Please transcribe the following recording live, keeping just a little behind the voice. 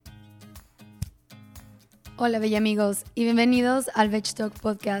Hola bella amigos y bienvenidos al Veg Talk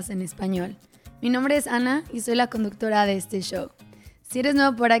Podcast en español. Mi nombre es Ana y soy la conductora de este show. Si eres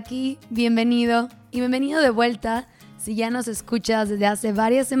nuevo por aquí, bienvenido y bienvenido de vuelta si ya nos escuchas desde hace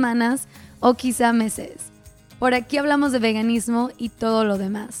varias semanas o quizá meses. Por aquí hablamos de veganismo y todo lo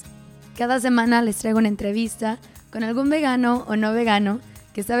demás. Cada semana les traigo una entrevista con algún vegano o no vegano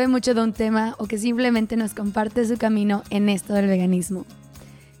que sabe mucho de un tema o que simplemente nos comparte su camino en esto del veganismo.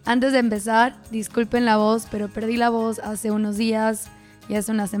 Antes de empezar, disculpen la voz, pero perdí la voz hace unos días y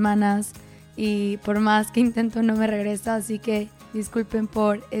hace unas semanas y por más que intento no me regresa, así que disculpen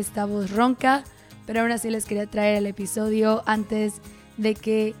por esta voz ronca, pero ahora sí les quería traer el episodio antes de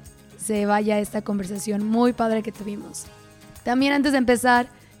que se vaya esta conversación muy padre que tuvimos. También antes de empezar,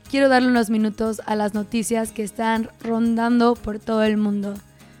 quiero darle unos minutos a las noticias que están rondando por todo el mundo.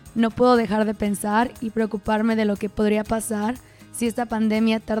 No puedo dejar de pensar y preocuparme de lo que podría pasar si esta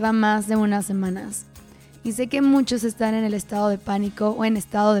pandemia tarda más de unas semanas. Y sé que muchos están en el estado de pánico o en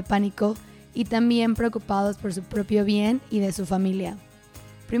estado de pánico y también preocupados por su propio bien y de su familia.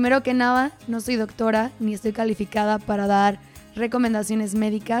 Primero que nada, no soy doctora ni estoy calificada para dar recomendaciones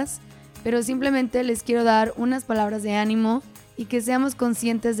médicas, pero simplemente les quiero dar unas palabras de ánimo y que seamos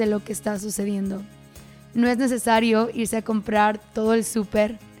conscientes de lo que está sucediendo. No es necesario irse a comprar todo el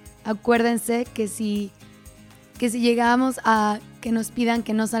súper. Acuérdense que si llegamos a que nos pidan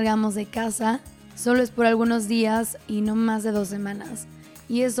que no salgamos de casa, solo es por algunos días y no más de 2 semanas.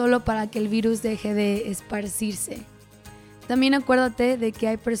 Y es solo para que el virus deje de esparcirse. También acuérdate de que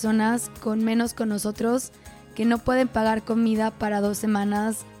hay personas con menos con nosotros que no pueden pagar comida para 2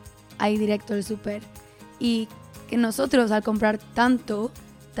 semanas ahí directo al súper. Y que nosotros al comprar tanto,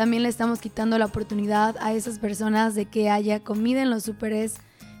 también le estamos quitando la oportunidad a esas personas de que haya comida en los súperes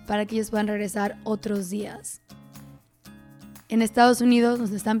para que ellos puedan regresar otros días. En Estados Unidos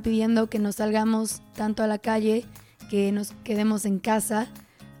nos están pidiendo que no salgamos tanto a la calle, que nos quedemos en casa.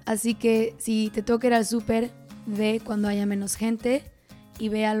 Así que si te toca ir al súper, ve cuando haya menos gente y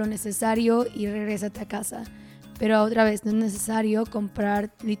vea lo necesario y regrésate a casa. Pero otra vez, no es necesario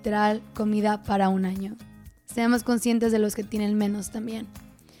comprar literal comida para un año. Seamos conscientes de los que tienen menos también.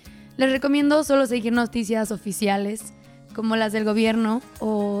 Les recomiendo solo seguir noticias oficiales como las del gobierno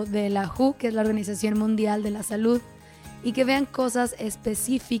o de la WHO, que es la Organización Mundial de la Salud, y que vean cosas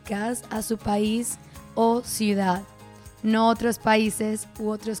específicas a su país o ciudad, no otros países u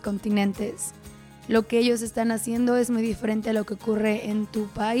otros continentes. Lo que ellos están haciendo es muy diferente a lo que ocurre en tu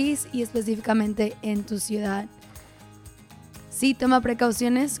país y específicamente en tu ciudad. Sí, toma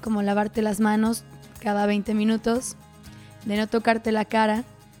precauciones como lavarte las manos cada 20 minutos, de no tocarte la cara,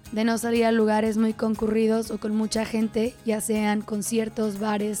 de no salir a lugares muy concurridos o con mucha gente, ya sean conciertos,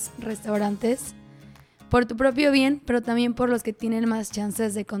 bares, restaurantes, por tu propio bien, pero también por los que tienen más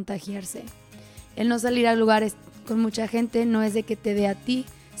chances de contagiarse. El no salir a lugares con mucha gente no es de que te dé a ti,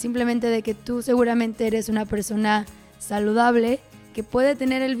 simplemente de que tú seguramente eres una persona saludable que puede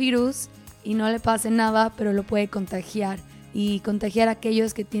tener el virus y no le pase nada, pero lo puede contagiar y contagiar a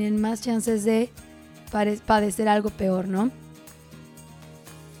aquellos que tienen más chances de padecer algo peor, ¿no?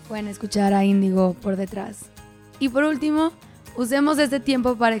 Pueden escuchar a Índigo por detrás. Y por último, usemos este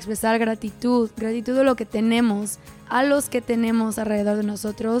tiempo para expresar gratitud a lo que tenemos, a los que tenemos alrededor de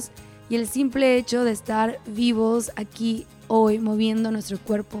nosotros y el simple hecho de estar vivos aquí hoy, moviendo nuestro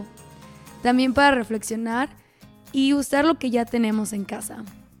cuerpo. También para reflexionar y usar lo que ya tenemos en casa.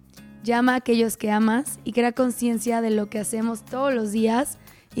 Llama a aquellos que amas y crea conciencia de lo que hacemos todos los días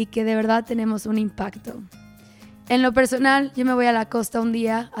y que de verdad tenemos un impacto. En lo personal, yo me voy a la costa un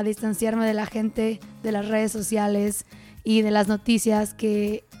día a distanciarme de la gente, de las redes sociales y de las noticias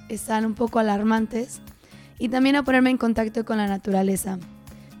que están un poco alarmantes y también a ponerme en contacto con la naturaleza.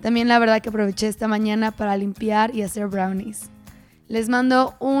 También la verdad que aproveché esta mañana para limpiar y hacer brownies. Les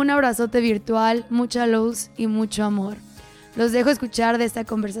mando un abrazote virtual, mucha luz y mucho amor. Los dejo escuchar de esta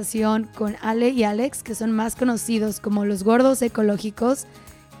conversación con Ale y Alex, que son más conocidos como los Gordos Ecologicos,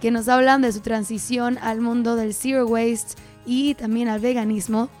 que nos hablan de su transición al mundo del zero waste y también al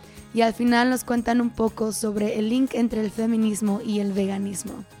veganismo. Y al final nos cuentan un poco sobre el link entre el feminismo y el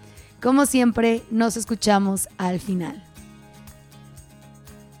veganismo. Como siempre, nos escuchamos al final.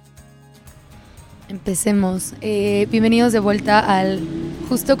 Empecemos. Bienvenidos de vuelta al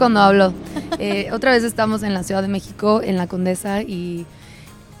Justo Cuando Hablo. Otra vez estamos en la Ciudad de México, en la Condesa, y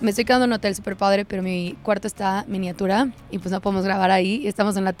me estoy quedando en un hotel súper padre, pero mi cuarto está miniatura y pues no podemos grabar ahí.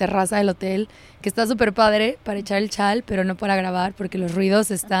 Estamos en la terraza del hotel, que está súper padre para echar el chal, pero no para grabar porque los ruidos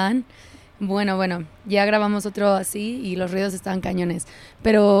están... Bueno, ya grabamos otro así y los ruidos están cañones.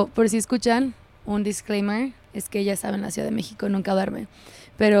 Pero por si escuchan, un disclaimer, es que ya saben, la Ciudad de México nunca duerme.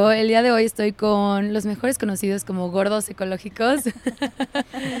 pero el día de hoy estoy con los mejores conocidos como Gordos Ecológicos,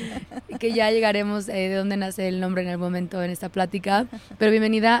 que ya llegaremos de dónde nace el nombre en el momento en esta plática. Pero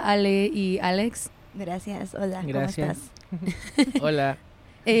bienvenida Ale y Alex. Gracias, hola, Gracias. ¿cómo estás? Hola.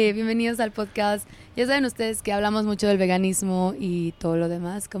 Bienvenidos al podcast. Ya saben ustedes que hablamos mucho del veganismo y todo lo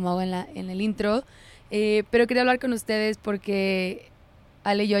demás, como hago en el intro, pero quería hablar con ustedes porque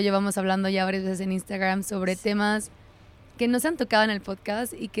Ale y yo llevamos hablando ya varias veces en Instagram sobre temas que no se han tocado en el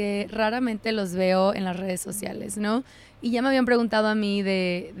podcast y que raramente los veo en las redes sociales, ¿no? Y ya me habían preguntado a mí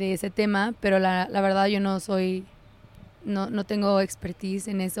de ese tema, pero la verdad yo no tengo expertise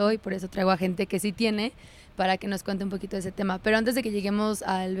en eso y por eso traigo a gente que sí tiene para que nos cuente un poquito de ese tema. Pero antes de que lleguemos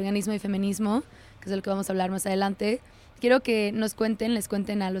al veganismo y feminismo, que es de lo que vamos a hablar más adelante, quiero que les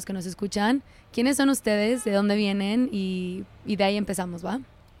cuenten a los que nos escuchan quiénes son ustedes, de dónde vienen y de ahí empezamos, ¿va?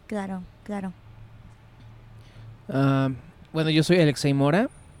 Claro. Bueno, yo soy Alexei Mora,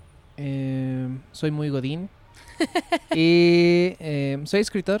 soy muy godín y soy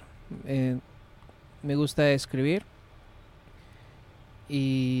escritor, me gusta escribir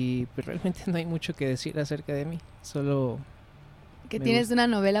y pues realmente no hay mucho que decir acerca de mí, solo... Que tienes una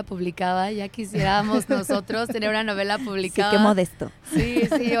novela publicada, ya quisiéramos nosotros tener una novela publicada. Sí, qué modesto.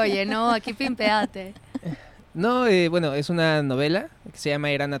 Sí, oye, no, aquí pimpeate. No, bueno, es una novela que se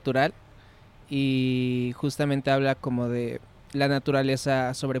llama Era Natural y justamente habla como de la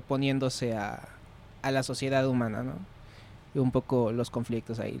naturaleza sobreponiéndose a la sociedad humana, ¿no? Y un poco los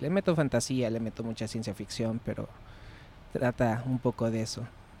conflictos ahí. Le meto fantasía, le meto mucha ciencia ficción, pero trata un poco de eso.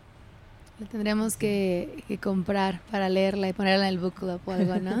 La tendremos que comprar para leerla y ponerla en el book club o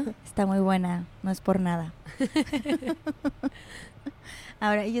algo, ¿no? Está muy buena, no es por nada.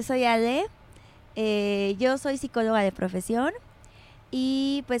 Ahora, yo soy Ale, yo soy psicóloga de profesión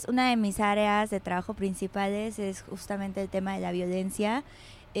y pues una de mis áreas de trabajo principales es justamente el tema de la violencia,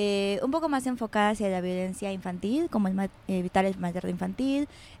 un poco más enfocada hacia la violencia infantil, como evitar el maltrato infantil,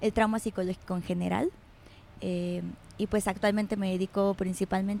 el trauma psicológico en general. Y pues actualmente me dedico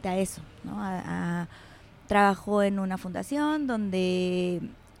principalmente a eso, ¿no? Trabajo en una fundación donde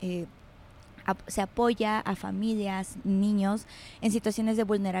se apoya a familias, niños en situaciones de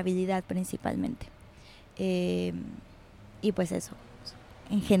vulnerabilidad principalmente. Y pues eso,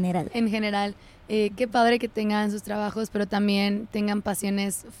 en general. En general, qué padre que tengan sus trabajos, pero también tengan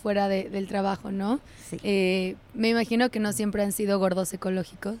pasiones fuera del trabajo, ¿no? Sí. Me imagino que no siempre han sido gordos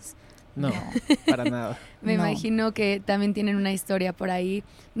ecológicos. No, para nada. Me imagino que también tienen una historia por ahí.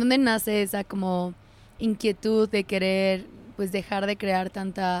 ¿Dónde nace esa como inquietud de querer pues dejar de crear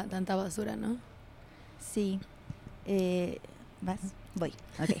tanta basura, no? Sí. ¿Vas? Voy.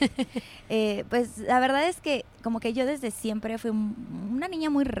 Okay. Pues la verdad es que como que yo desde siempre fui una niña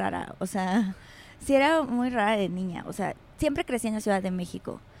muy rara. O sea, sí era muy rara de niña. O sea, siempre crecí en la Ciudad de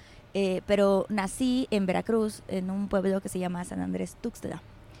México. Pero nací en Veracruz, en un pueblo que se llama San Andrés Tuxtla,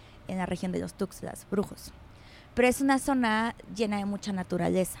 en la región de los Tuxtlas Brujos. Pero es una zona llena de mucha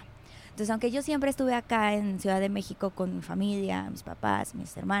naturaleza. Entonces, aunque yo siempre estuve acá en Ciudad de México con mi familia, mis papás,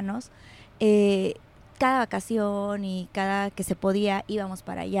 mis hermanos, cada vacación y cada que se podía íbamos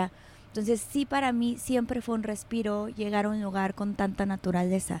para allá. Entonces, sí, para mí siempre fue un respiro llegar a un lugar con tanta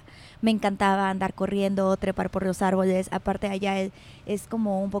naturaleza. Me encantaba andar corriendo, trepar por los árboles. Aparte, allá es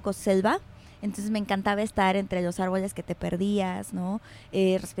como un poco selva. Entonces me encantaba estar entre los árboles que te perdías, ¿no?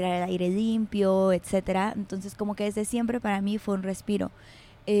 Respirar el aire limpio, etcétera. Entonces como que desde siempre para mí fue un respiro.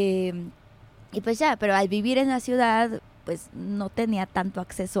 Y pues ya, pero al vivir en la ciudad, pues no tenía tanto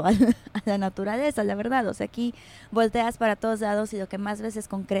acceso a la naturaleza, la verdad. O sea, aquí volteas para todos lados y lo que más ves es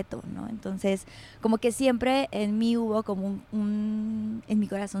concreto, ¿no? Entonces como que siempre en mí hubo como en mi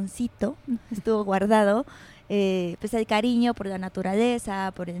corazoncito, estuvo guardado, pues el cariño por la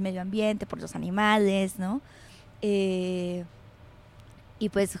naturaleza, por el medio ambiente, por los animales, ¿no? Y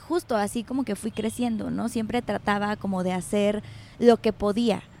pues justo así como que fui creciendo, ¿no? Siempre trataba como de hacer lo que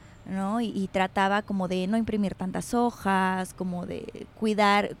podía, ¿no? Y trataba como de no imprimir tantas hojas, como de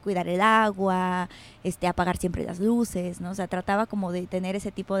cuidar el agua, apagar siempre las luces, ¿no? O sea, trataba como de tener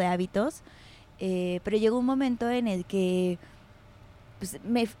ese tipo de hábitos, pero llegó un momento en el que pues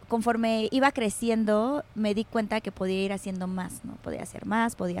conforme iba creciendo me di cuenta que podía ir haciendo más, ¿no? Podía hacer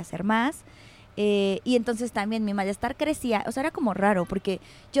más. Y entonces también mi malestar crecía. O sea, era como raro porque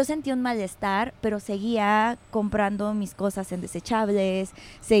yo sentía un malestar, pero seguía comprando mis cosas en desechables,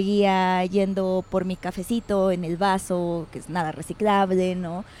 seguía yendo por mi cafecito en el vaso, que es nada reciclable,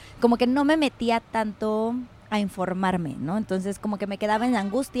 ¿no? Como que no me metía tanto a informarme, ¿no? Entonces como que me quedaba en la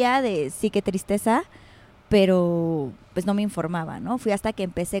angustia de sí, qué tristeza, pero pues no me informaba, ¿no? Fui hasta que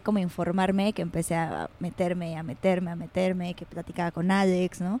empecé como a informarme, que empecé a meterme, que platicaba con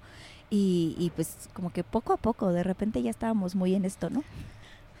Alex, ¿no? Y pues como que poco a poco, de repente ya estábamos muy en esto, ¿no?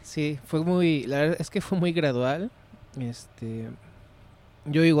 Sí, la verdad es que fue muy gradual.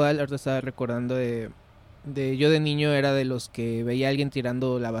 Yo igual, ahorita estaba recordando yo de niño era de los que veía a alguien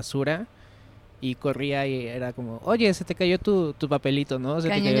tirando la basura y corría y era como, oye, se te cayó tu papelito, ¿no? Se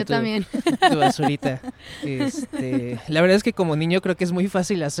te cayó yo también. tu basurita. La verdad es que como niño creo que es muy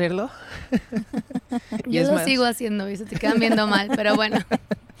fácil hacerlo. Yo lo sigo haciendo y se te quedan viendo mal, pero bueno.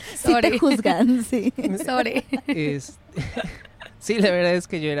 Sí te juzgan, sí. Sorry. Sí, la verdad es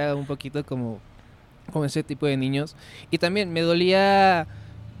que yo era un poquito como ese tipo de niños. Y también me dolía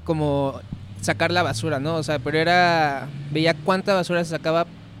como sacar la basura, ¿no? O sea, veía cuánta basura se sacaba,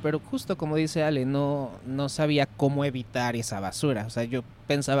 pero justo como dice Ale, no sabía cómo evitar esa basura. O sea, yo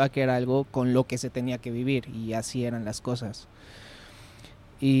pensaba que era algo con lo que se tenía que vivir y así eran las cosas.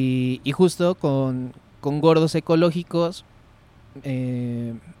 Y justo con Gordos Ecológicos,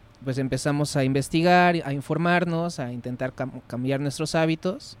 pues empezamos a investigar, a informarnos, a intentar cambiar nuestros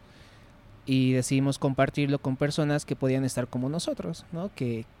hábitos y decidimos compartirlo con personas que podían estar como nosotros, ¿no?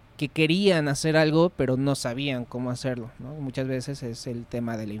 Que querían hacer algo pero no sabían cómo hacerlo, ¿no? Muchas veces es el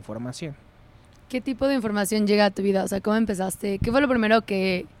tema de la información. ¿Qué tipo de información llega a tu vida? O sea, ¿cómo empezaste? ¿Qué fue lo primero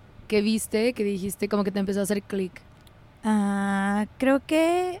que viste, que dijiste, como que te empezó a hacer clic? Creo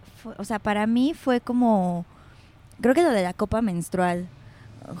que, para mí fue como, creo que lo de la copa menstrual,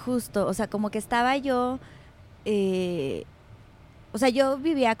 justo, o sea, como que estaba yo, yo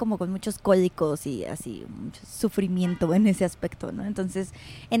vivía como con muchos cólicos y así, mucho sufrimiento en ese aspecto, ¿no? Entonces,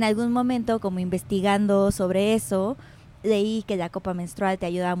 en algún momento, como investigando sobre eso, leí que la copa menstrual te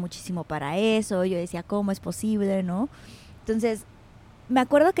ayudaba muchísimo para eso. Yo decía, ¿cómo es posible, no? Entonces, me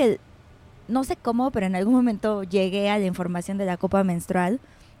acuerdo que, no sé cómo, pero en algún momento llegué a la información de la copa menstrual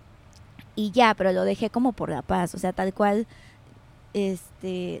y ya, pero lo dejé como por la paz, o sea, tal cual,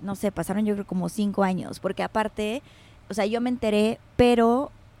 no sé, pasaron yo creo como 5 años, porque aparte, o sea, yo me enteré,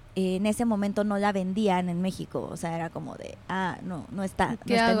 pero en ese momento no la vendían en México, o sea, era como de, no está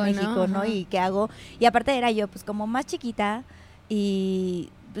en México, ¿no? ¿Y qué hago? Y aparte era yo, pues, como más chiquita y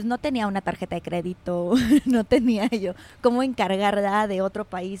pues no tenía una tarjeta de crédito, no tenía yo cómo encargarla de otro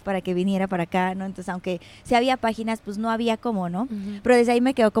país para que viniera para acá, ¿no? Entonces, aunque sí había páginas, pues no había cómo, ¿no? Uh-huh. Pero desde ahí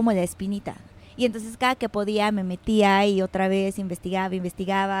me quedó como la espinita. Y entonces cada que podía me metía y otra vez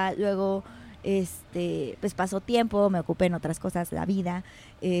investigaba, luego pues pasó tiempo, me ocupé en otras cosas, la vida,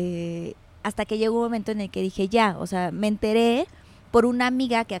 hasta que llegó un momento en el que dije ya, o sea, me enteré por una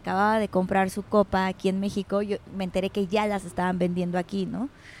amiga que acababa de comprar su copa aquí en México, yo me enteré que ya las estaban vendiendo aquí, ¿no?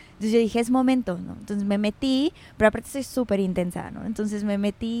 Entonces yo dije, es momento, ¿no? Entonces me metí, pero aparte soy súper intensa, ¿no? Entonces me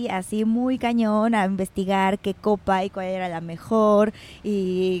metí así muy cañón a investigar qué copa y cuál era la mejor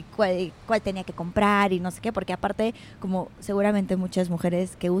y cuál tenía que comprar y no sé qué, porque aparte, como seguramente muchas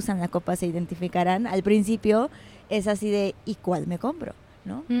mujeres que usan la copa se identificarán, al principio es así de, ¿y cuál me compro?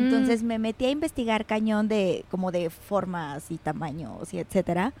 ¿No? Entonces me metí a investigar cañón de como de formas y tamaños y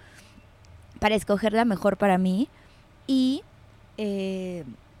etcétera para escoger la mejor para mí y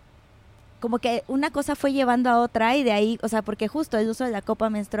como que una cosa fue llevando a otra y de ahí, o sea, porque justo el uso de la copa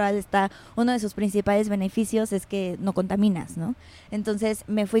menstrual uno de sus principales beneficios es que no contaminas, ¿no? Entonces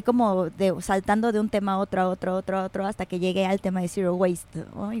me fui como saltando de un tema a otro, hasta que llegué al tema de zero waste,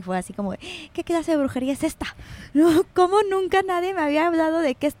 ¿no? Y fue así como, ¿qué clase de brujería es esta? ¿No? ¿Cómo nunca nadie me había hablado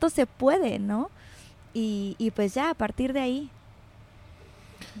de que esto se puede, ¿no? Y pues ya, a partir de ahí.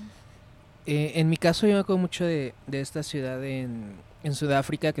 En mi caso yo me acuerdo mucho de esta ciudad en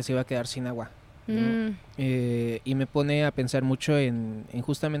Sudáfrica que se iba a quedar sin agua, ¿no? Y me pone a pensar mucho en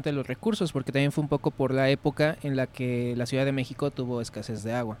justamente los recursos, porque también fue un poco por la época en la que la Ciudad de México tuvo escasez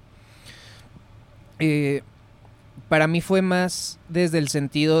de agua. Para mí fue más desde el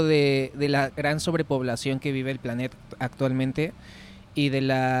sentido de la gran sobrepoblación que vive el planeta actualmente y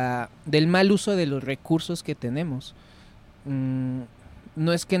del mal uso de los recursos que tenemos.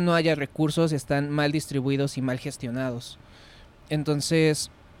 No es que no haya recursos, están mal distribuidos y mal gestionados.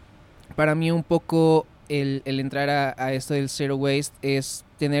 Entonces, para mí un poco el entrar a esto del zero waste es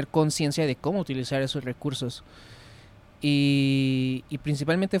tener conciencia de cómo utilizar esos recursos. Y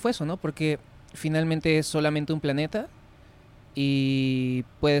principalmente fue eso, ¿no? Porque finalmente es solamente un planeta y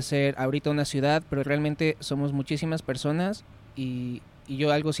puede ser ahorita una ciudad, pero realmente somos muchísimas personas y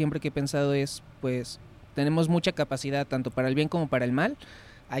yo algo siempre que he pensado es, pues, tenemos mucha capacidad tanto para el bien como para el mal.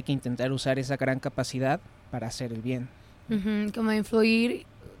 Hay que intentar usar esa gran capacidad para hacer el bien. Uh-huh, como influir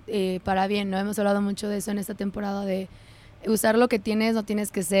para bien, ¿no? Hemos hablado mucho de eso en esta temporada, de usar lo que tienes, no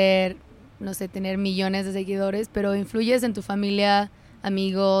tienes que ser no sé, tener millones de seguidores, pero influyes en tu familia,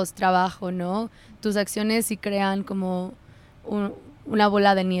 amigos, trabajo, ¿no? Tus acciones sí crean como una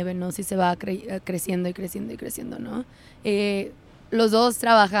bola de nieve, ¿no? Sí se va creciendo y creciendo y creciendo, ¿no? Los dos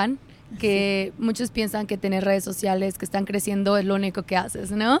trabajan, que muchos piensan que tener redes sociales que están creciendo es lo único que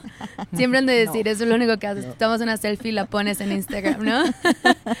haces, ¿no? Siempre han de decir, eso es lo único que haces. Te tomas una selfie y la pones en Instagram, ¿no?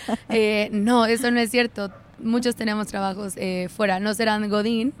 No, eso no es cierto. Muchos tenemos trabajos fuera. No serán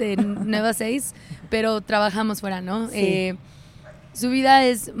godín de 9 a 6, pero trabajamos fuera, ¿no? Sí. Su vida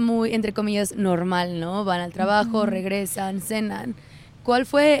es muy, entre comillas, normal, ¿no? Van al trabajo, regresan, cenan. ¿Cuál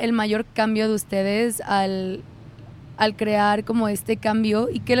fue el mayor cambio de ustedes al crear como este cambio?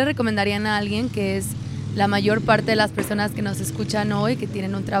 ¿Y qué le recomendarían a alguien que es la mayor parte de las personas que nos escuchan hoy, que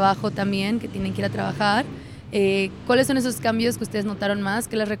tienen un trabajo también, que tienen que ir a trabajar? ¿Cuáles son esos cambios que ustedes notaron más?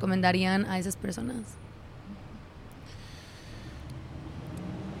 ¿Qué les recomendarían a esas personas?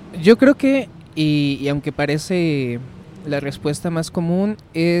 Yo creo que, y aunque parece la respuesta más común,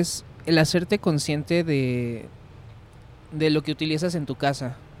 es el hacerte consciente de lo que utilizas en tu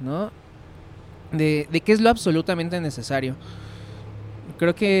casa, ¿no? De qué es lo absolutamente necesario.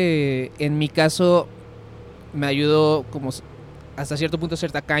 Creo que en mi caso me ayudó como hasta cierto punto a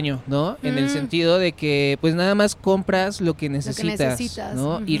ser tacaño, ¿no? En el sentido de que pues nada más compras lo que necesitas,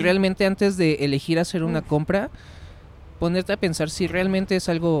 ¿no? Y realmente antes de elegir hacer una compra, ponerte a pensar si realmente es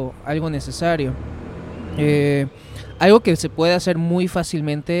algo necesario. Algo que se puede hacer muy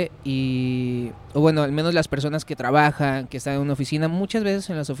fácilmente o bueno, al menos las personas que trabajan, que están en una oficina, muchas veces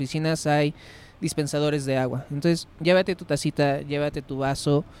en las oficinas hay dispensadores de agua. Entonces, llévate tu tacita, llévate tu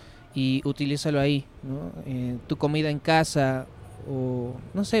vaso y utilízalo ahí, ¿no? Tu comida en casa o,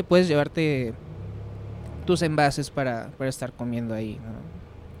 no sé, puedes llevarte tus envases para estar comiendo ahí, ¿no?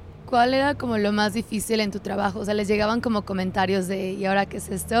 ¿Cuál era como lo más difícil en tu trabajo? O sea, ¿les llegaban como comentarios de ¿y ahora qué es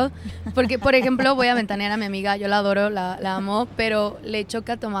esto? Porque, por ejemplo, voy a ventanear a mi amiga, yo la adoro, la amo, pero le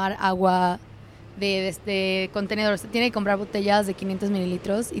choca tomar agua de este contenedor. O sea, tiene que comprar botellas de 500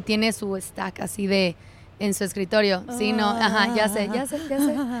 mililitros y tiene su stack así en su escritorio. Sí, no, ajá, ya sé.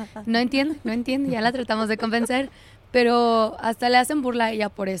 No entiende, ya la tratamos de convencer. Pero hasta le hacen burla a ella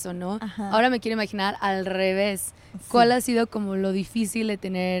por eso, ¿no? Ajá. Ahora me quiero imaginar al revés. ¿Cuál ha sido como lo difícil de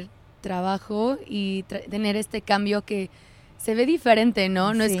tener trabajo y tener este cambio que se ve diferente,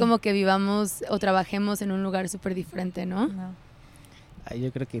 ¿no? No es como que vivamos o trabajemos en un lugar súper diferente, ¿no? Ay,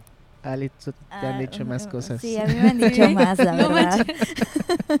 yo creo que Alex, te han dicho más cosas. Sí, a mí me han dicho más, la verdad.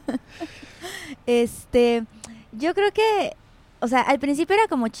 Yo creo que, o sea, al principio era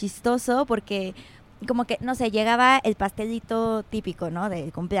como chistoso porque como que, no sé, llegaba el pastelito típico, ¿no?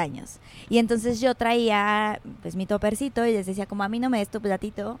 Del cumpleaños. Y entonces yo traía, pues, mi topercito y les decía, como a mí no me des tu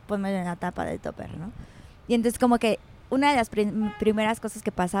platito, ponmelo en la tapa del topper, ¿no? Y entonces como que una de las primeras cosas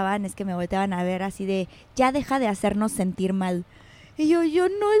que pasaban es que me volteaban a ver así de, ya deja de hacernos sentir mal. Y yo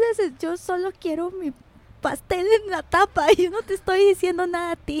yo solo quiero mi pastel en la tapa, yo no te estoy diciendo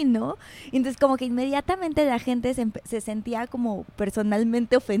nada a ti, ¿no? Y entonces como que inmediatamente la gente se sentía como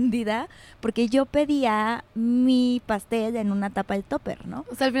personalmente ofendida porque yo pedía mi pastel en una tapa del topper, ¿no?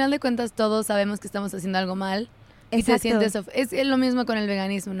 O sea, al final de cuentas todos sabemos que estamos haciendo algo mal. Y Exacto. te sientes es lo mismo con el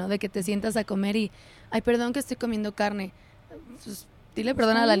veganismo, ¿no? De que te sientas a comer y, ay, perdón que estoy comiendo carne. Pues, dile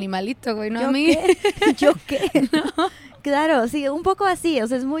perdón al animalito, güey, no a mí. ¿Yo qué? ¿No? Claro, sí, un poco así, o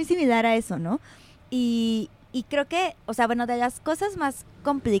sea, es muy similar a eso, ¿no? Y creo que, o sea, bueno, de las cosas más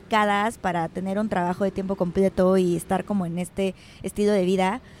complicadas para tener un trabajo de tiempo completo y estar como en este estilo de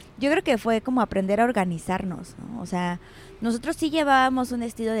vida, yo creo que fue como aprender a organizarnos, ¿no? O sea, nosotros sí llevábamos un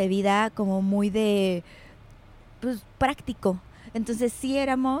estilo de vida como muy pues, práctico. Entonces sí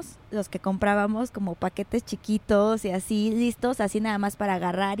éramos los que comprábamos como paquetes chiquitos y así, listos, así nada más para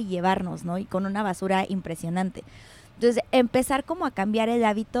agarrar y llevarnos, ¿no? Y con una basura impresionante. Entonces, empezar como a cambiar el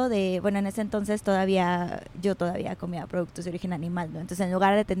hábito de, bueno, en ese entonces yo todavía comía productos de origen animal, ¿no? Entonces, en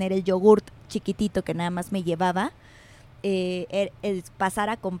lugar de tener el yogurt chiquitito que nada más me llevaba, el pasar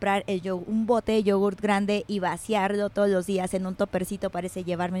a comprar un bote de yogurt grande y vaciarlo todos los días en un topercito para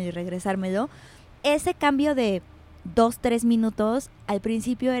llevármelo y regresármelo, ese cambio de 2-3 minutos al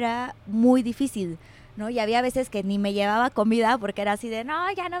principio era muy difícil, ¿no? Y había veces que ni me llevaba comida porque era así de,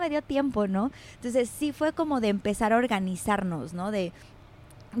 no, ya no me dio tiempo, ¿no? Entonces sí fue como de empezar a organizarnos, ¿no? De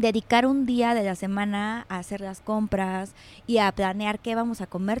dedicar un día de la semana a hacer las compras y a planear qué vamos a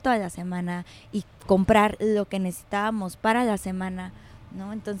comer toda la semana y comprar lo que necesitábamos para la semana,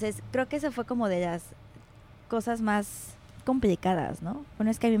 ¿no? Entonces creo que eso fue como de las cosas más complicadas, ¿no?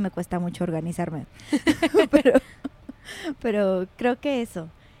 Bueno, es que a mí me cuesta mucho organizarme, pero creo que eso.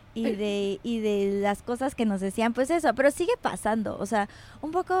 Y de las cosas que nos decían, pues eso, pero sigue pasando, o sea,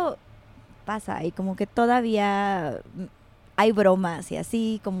 un poco pasa y como que todavía hay bromas y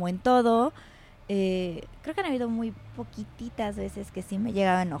así como en todo. Creo que han habido muy poquititas veces que sí me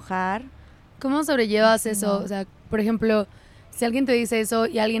llegaba a enojar. ¿Cómo sobrellevas eso? No. O sea, por ejemplo, si alguien te dice eso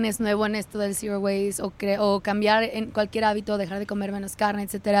y alguien es nuevo en esto del zero waste o cambiar en cualquier hábito, dejar de comer menos carne,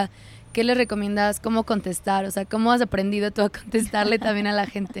 etcétera, ¿qué le recomiendas? ¿Cómo contestar? O sea, ¿cómo has aprendido tú a contestarle también a la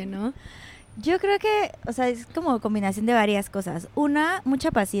gente, no? Yo creo que, o sea, es como combinación de varias cosas. Una,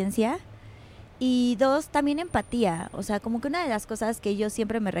 mucha paciencia. Y dos, también empatía. O sea, como que una de las cosas que yo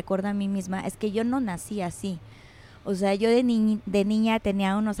siempre me recuerdo a mí misma es que yo no nací así. O sea, yo de niña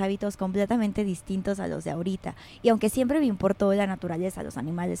tenía unos hábitos completamente distintos a los de ahorita. Y aunque siempre me importó la naturaleza, los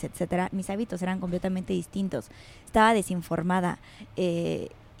animales, etcétera, mis hábitos eran completamente distintos. Estaba desinformada.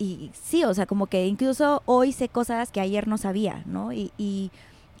 Y sí, o sea, como que incluso hoy sé cosas que ayer no sabía, ¿no? Y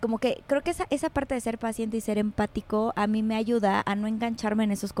como que creo que esa parte de ser paciente y ser empático a mí me ayuda a no engancharme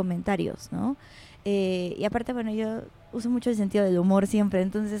en esos comentarios, ¿no? Y aparte, bueno, yo uso mucho el sentido del humor siempre,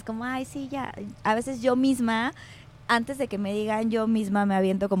 entonces como, ay, sí, ya. A veces yo misma, antes de que me digan, yo misma me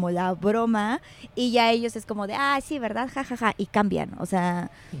aviento como la broma y ya ellos es como de, ah, sí, ¿verdad? Ja, ja, ja, y cambian, o sea,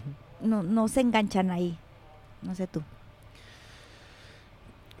 no se enganchan ahí. No sé tú.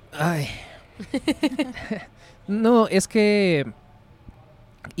 Ay. No, es que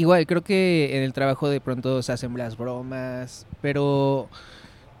igual creo que en el trabajo de pronto se hacen las bromas, pero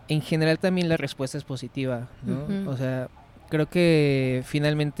en general también la respuesta es positiva, ¿no? Uh-huh. O sea, creo que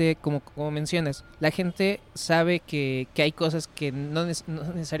finalmente, como mencionas, la gente sabe que hay cosas que no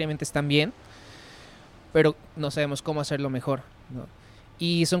necesariamente están bien, pero no sabemos cómo hacerlo mejor, ¿no?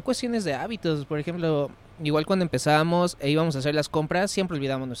 Y son cuestiones de hábitos. Por ejemplo, igual cuando empezábamos e íbamos a hacer las compras, siempre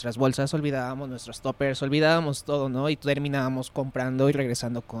olvidábamos nuestras bolsas, olvidábamos nuestros toppers, olvidábamos todo, ¿no? Y terminábamos comprando y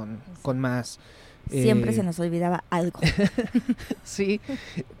regresando con más. Siempre se nos olvidaba algo. Sí,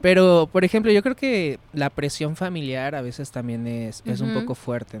 pero por ejemplo, yo creo que la presión familiar a veces también es un poco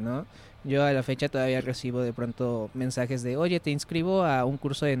fuerte, ¿no? Yo a la fecha todavía recibo de pronto mensajes de, oye, te inscribo a un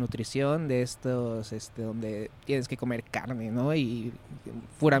curso de nutrición de estos, donde tienes que comer carne, ¿no? Y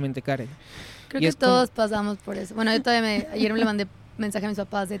puramente carne. Creo que todos pasamos por eso. Bueno, yo todavía ayer me le mandé mensaje a mis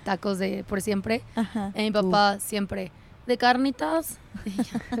papás de tacos de por siempre. Ajá. Y mi papá siempre, ¿de carnitas?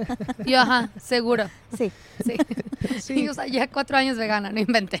 Y yo, ajá, seguro. Sí. Sí. Y, o sea, ya 4 años vegana, no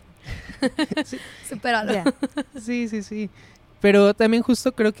inventé. Sí. Supéralo. Yeah. Sí. Pero también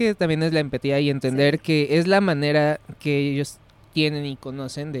justo creo que también es la empatía y entender que es la manera que ellos tienen y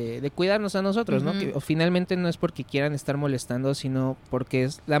conocen de cuidarnos a nosotros, ¿no? Que finalmente no es porque quieran estar molestando, sino porque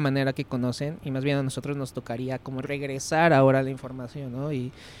es la manera que conocen y más bien a nosotros nos tocaría como regresar ahora la información, ¿no?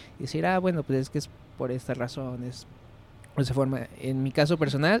 Y decir, bueno, pues es que es por esta razón, es por esa forma. En mi caso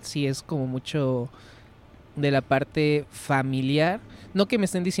personal sí es como mucho de la parte familiar, no que me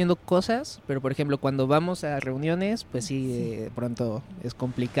estén diciendo cosas, pero por ejemplo cuando vamos a reuniones, pues sí, de pronto es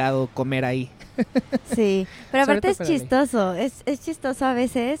complicado comer ahí. Sí, pero aparte es Sobre todo chistoso, es chistoso a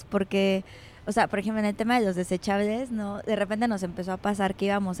veces porque, o sea, por ejemplo en el tema de los desechables, ¿no? De repente nos empezó a pasar que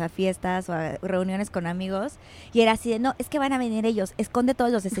íbamos a fiestas o a reuniones con amigos y era así de, no, es que van a venir ellos, esconde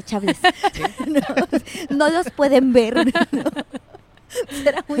todos los desechables. No los pueden ver, ¿no?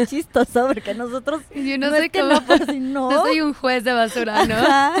 Era muy chistoso porque nosotros yo no sé cómo, no soy un juez de basura, ¿no?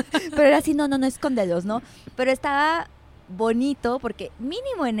 Ajá, pero era así, no, escóndelos, ¿no? Pero estaba bonito porque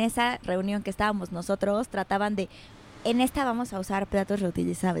mínimo en esa reunión que estábamos nosotros trataban de, en esta vamos a usar platos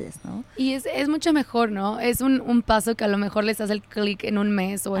reutilizables, ¿no? Y es mucho mejor, ¿no? Es un paso que a lo mejor les hace el clic en un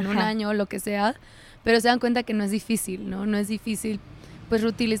mes o en un año o lo que sea, pero se dan cuenta que no es difícil, ¿no? No es difícil pues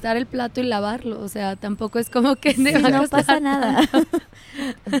reutilizar el plato y lavarlo, o sea, tampoco es como que sí, no pasa nada.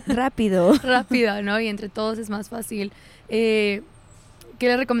 Rápido, ¿no? Y entre todos es más fácil. ¿Qué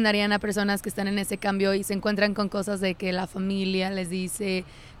le recomendarían a personas que están en ese cambio y se encuentran con cosas de que la familia les dice?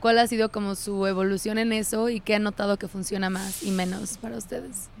 ¿Cuál ha sido como su evolución en eso y qué han notado que funciona más y menos para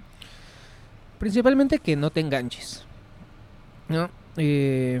ustedes? Principalmente que no te enganches, ¿no?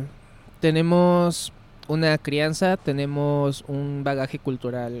 Tenemos una crianza, tenemos un bagaje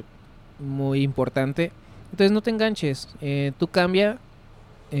cultural muy importante, entonces no te enganches, tú cambia,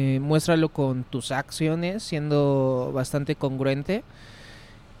 muéstralo con tus acciones, siendo bastante congruente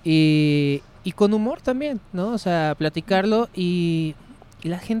y con humor también, ¿no? O sea, platicarlo y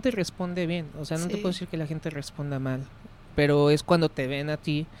la gente responde bien, o sea, no te puedo decir que la gente responda mal, pero es cuando te ven a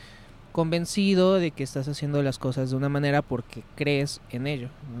ti convencido de que estás haciendo las cosas de una manera porque crees en ello,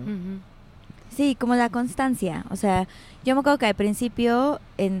 ¿no? Sí, como la constancia. O sea, yo me acuerdo que al principio,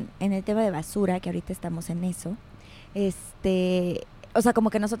 en el tema de basura, que ahorita estamos en eso, o sea, como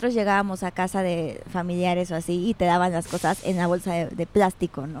que nosotros llegábamos a casa de familiares o así y te daban las cosas en la bolsa de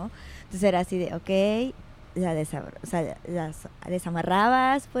plástico, ¿no? Entonces era así de, ok, las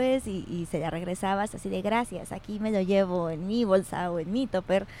desamarrabas, pues, y se las regresabas así de, gracias, aquí me lo llevo en mi bolsa o en mi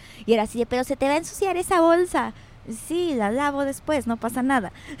topper. Y era así de, pero se te va a ensuciar esa bolsa. Sí, la lavo después, no pasa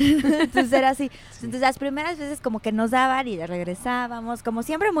nada. Entonces era así. Entonces las primeras veces como que nos daban y le regresábamos, como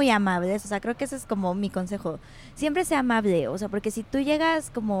siempre muy amables, o sea, creo que ese es como mi consejo. Siempre sea amable, o sea, porque si tú llegas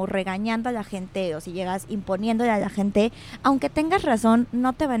como regañando a la gente o si llegas imponiéndole a la gente, aunque tengas razón,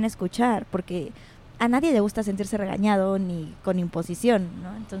 no te van a escuchar, porque a nadie le gusta sentirse regañado ni con imposición,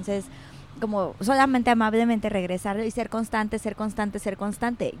 ¿no? Entonces, como solamente amablemente regresar y ser constante.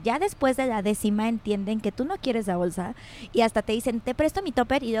 Ya después de la 10ª entienden que tú no quieres la bolsa y hasta te dicen, te presto mi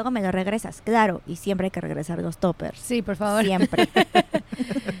topper y luego me lo regresas. Claro, y siempre hay que regresar los toppers. Sí, por favor. Siempre.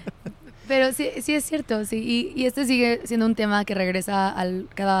 Pero sí es cierto, sí. Y este sigue siendo un tema que regresa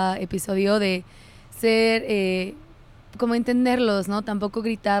cada episodio de ser, como entenderlos, ¿no? Tampoco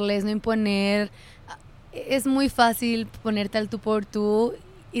gritarles, no imponer. Es muy fácil ponerte al tú por tú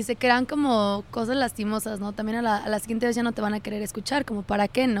y se crean como cosas lastimosas, ¿no? También a la siguiente vez ya no te van a querer escuchar, como ¿para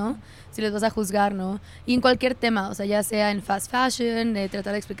qué, no? Si les vas a juzgar, ¿no? Y en cualquier tema, o sea, ya sea en fast fashion, de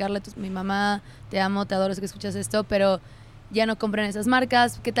tratar de explicarle a mi mamá, te amo, te adoro, sé que escuchas esto, pero ya no compren esas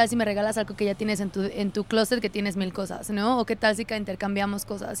marcas. ¿Qué tal si me regalas algo que ya tienes en tu closet, que tienes 1000 cosas, ¿no? O qué tal si intercambiamos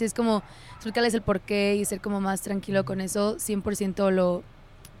cosas. Así es como explicarles el porqué y ser como más tranquilo con eso, 100%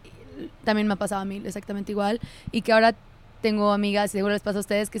 también me ha pasado a mí exactamente igual. Y que ahora tengo amigas, y seguro les pasa a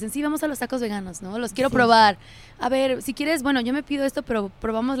ustedes, que dicen, sí, vamos a los tacos veganos, ¿no? Los quiero probar. A ver, si quieres, bueno, yo me pido esto, pero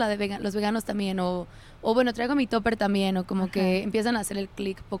probamos la de los veganos también, o bueno, traigo mi topper también, o como que empiezan a hacer el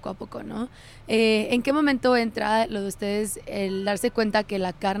clic poco a poco, ¿no? ¿En qué momento entra lo de ustedes el darse cuenta que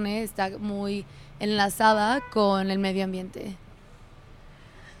la carne está muy enlazada con el medio ambiente?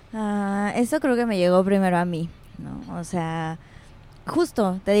 Eso creo que me llegó primero a mí, ¿no? O sea,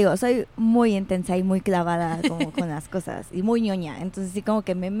 justo, te digo, soy muy intensa y muy clavada como con las cosas y muy ñoña, entonces sí como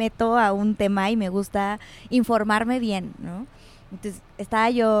que me meto a un tema y me gusta informarme bien, ¿no? Entonces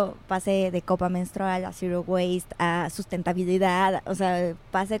pasé de copa menstrual a zero waste, a sustentabilidad, o sea,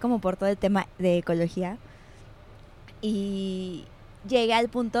 pasé como por todo el tema de ecología y llegué al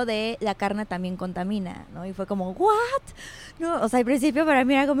punto de la carne también contamina, ¿no? Y fue como, ¿what? No, o sea, al principio para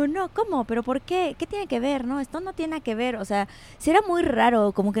mí era como, no, ¿cómo? ¿Pero por qué? ¿Qué tiene que ver? No, esto no tiene que ver, o sea, sí era muy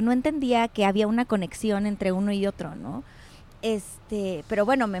raro, como que no entendía que había una conexión entre uno y otro, ¿no? Pero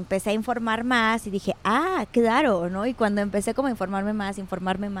bueno, me empecé a informar más y dije, claro, ¿no? Y cuando empecé como a informarme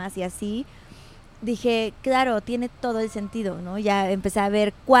más y así, dije, claro, tiene todo el sentido, ¿no? Ya empecé a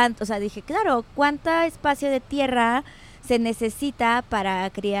ver o sea, dije, claro, ¿cuánto espacio de tierra se necesita para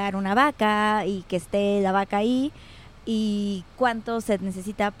criar una vaca y que esté la vaca ahí? ¿Y cuánto se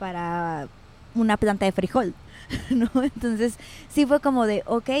necesita para una planta de frijol? ¿No? Entonces, sí fue como de,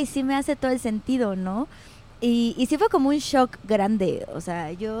 ok, sí me hace todo el sentido, ¿no? Y sí fue como un shock grande, o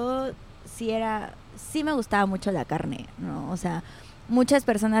sea, yo sí me gustaba mucho la carne, ¿no? O sea, muchas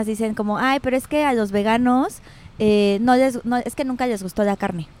personas dicen como, ay, pero es que a los veganos es que nunca les gustó la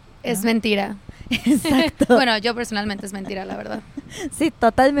carne, ¿no? Es mentira. Exacto. Bueno, yo personalmente es mentira, la verdad. Sí,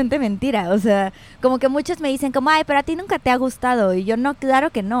 totalmente mentira, o sea, como que muchos me dicen como, ay, pero a ti nunca te ha gustado, y yo no, claro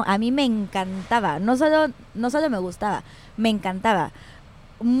que no, a mí me encantaba, no solo me gustaba, me encantaba.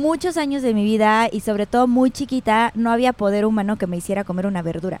 Muchos años de mi vida y sobre todo muy chiquita no había poder humano que me hiciera comer una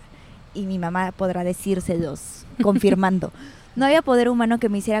verdura y mi mamá podrá decírselos confirmando. No había poder humano que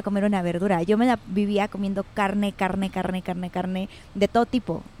me hiciera comer una verdura. Yo me la vivía comiendo carne de todo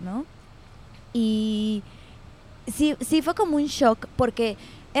tipo, ¿no? Y sí fue como un shock porque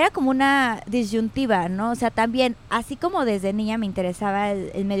era como una disyuntiva, ¿no? O sea, también, así como desde niña me interesaba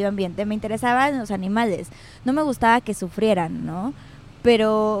el medio ambiente, me interesaban los animales, no me gustaba que sufrieran, ¿no?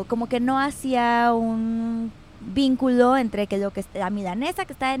 Pero como que no hacía un vínculo entre que la milanesa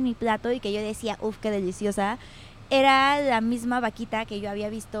que estaba en mi plato y que yo decía, uff, qué deliciosa, era la misma vaquita que yo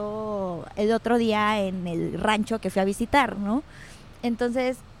había visto el otro día en el rancho que fui a visitar, ¿no?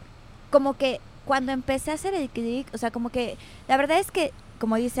 Entonces, como que cuando empecé a hacer el clic, o sea, como que la verdad es que,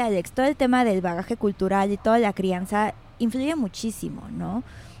 como dice Alex, todo el tema del bagaje cultural y toda la crianza influye muchísimo, ¿no?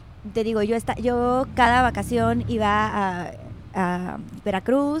 Te digo, yo cada vacación iba a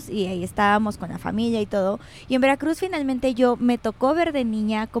Veracruz y ahí estábamos con la familia y todo, y en Veracruz finalmente me tocó ver de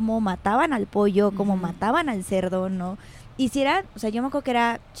niña cómo mataban al pollo, cómo mataban al cerdo, ¿no? Y si o sea, yo me acuerdo que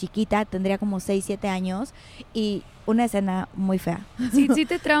era chiquita, tendría como 6, 7 años y una escena muy fea. Sí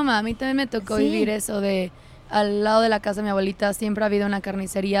te trauma, a mí también me tocó vivir eso de, al lado de la casa de mi abuelita siempre ha habido una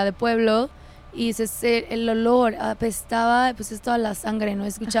carnicería de pueblo y el olor apestaba, pues es toda la sangre, ¿no?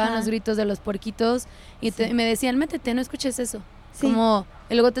 Escuchaban los gritos de los puerquitos y me decían, métete, no escuches eso. Sí. Como,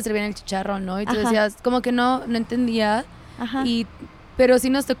 y luego te servían el chicharrón, ¿no? Y tú decías, como que no entendía. Pero sí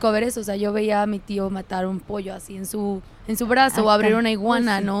nos tocó ver eso, o sea, yo veía a mi tío matar un pollo así en su brazo o abrir una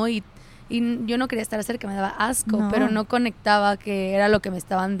iguana, ¿no? Y yo no quería estar cerca, me daba asco, pero no conectaba que era lo que me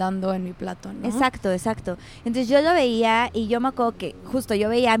estaban dando en mi plato, ¿no? Exacto. Entonces yo lo veía y yo me acuerdo que justo yo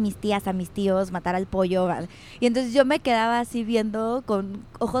veía a mis tías, a mis tíos matar al pollo, y entonces yo me quedaba así viendo con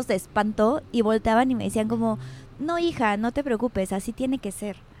ojos de espanto y volteaban y me decían como, no hija, no te preocupes, así tiene que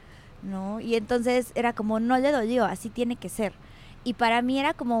ser, ¿no? Y entonces era como, no le dolió, así tiene que ser. Y para mí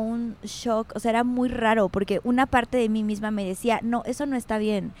era como un shock, o sea, era muy raro, porque una parte de mí misma me decía, no, eso no está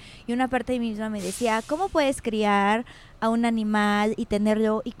bien. Y una parte de mí misma me decía, ¿cómo puedes criar a un animal y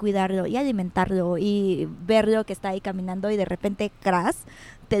tenerlo y cuidarlo y alimentarlo y verlo que está ahí caminando y de repente, crash,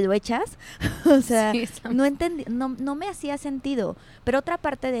 te lo echas? O sea, sí, no entendí, no me hacía sentido. Pero otra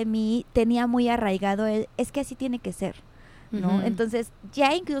parte de mí tenía muy arraigado es que así tiene que ser, ¿no? Entonces,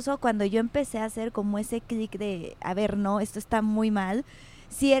 ya incluso cuando yo empecé a hacer como ese clic de, a ver, no, esto está muy mal,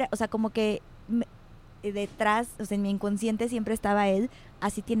 sí era, o sea, como que detrás, o sea, en mi inconsciente siempre estaba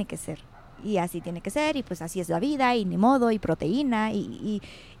así tiene que ser, y así tiene que ser, y pues así es la vida, y ni modo, y proteína, y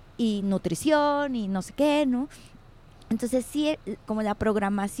nutrición, y no sé qué, ¿no? Entonces, sí, como la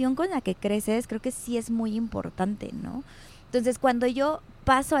programación con la que creces, creo que sí es muy importante, ¿no? Entonces, cuando yo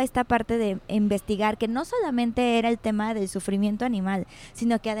paso a esta parte de investigar, que no solamente era el tema del sufrimiento animal,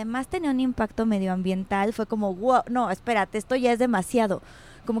 sino que además tenía un impacto medioambiental, fue como, wow, no, espérate, esto ya es demasiado.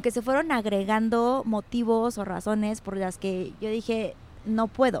 Como que se fueron agregando motivos o razones por las que yo dije, no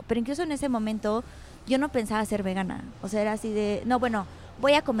puedo. Pero incluso en ese momento yo no pensaba ser vegana. O sea, era así de, no, bueno,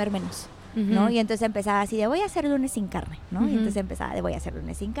 voy a comer menos, ¿no? Y entonces empezaba así de, voy a hacer lunes sin carne, ¿no? Y entonces empezaba de, voy a hacer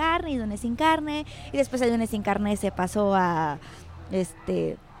lunes sin carne, y después el lunes sin carne se pasó a,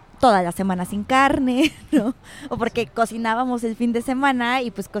 toda la semana sin carne, ¿no? O porque cocinábamos el fin de semana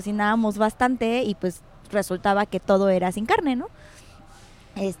y pues cocinábamos bastante y pues resultaba que todo era sin carne, ¿no?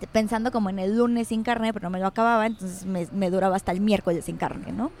 Pensando como en el lunes sin carne, pero no me lo acababa, entonces me duraba hasta el miércoles sin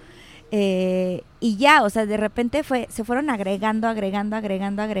carne, ¿no? Y ya, o sea, de repente se fueron agregando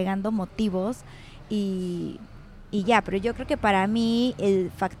motivos y ya, pero yo creo que para mí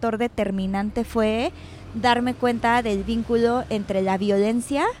el factor determinante fue darme cuenta del vínculo entre la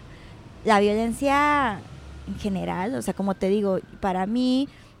violencia en general, o sea, como te digo, para mí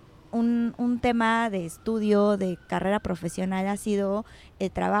un tema de estudio, de carrera profesional ha sido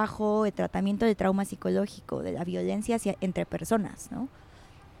el trabajo, el tratamiento del trauma psicológico, de la violencia entre personas, ¿no?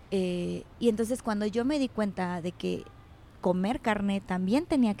 Y entonces cuando yo me di cuenta de que comer carne también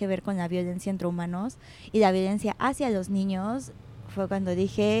tenía que ver con la violencia entre humanos y la violencia hacia los niños, fue cuando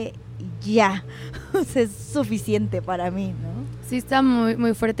dije, ya, o sea, es suficiente para mí, ¿no? Sí, está muy,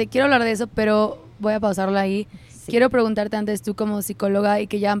 muy fuerte. Quiero hablar de eso, pero voy a pausarlo ahí. Sí. Quiero preguntarte antes, tú como psicóloga y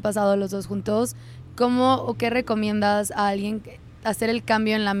que ya han pasado los dos juntos, ¿cómo o qué recomiendas a alguien hacer el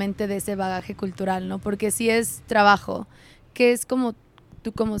cambio en la mente de ese bagaje cultural, ¿no? Porque si es trabajo, ¿qué es como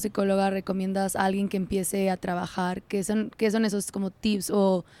tú como psicóloga recomiendas a alguien que empiece a trabajar? ¿Qué son esos como tips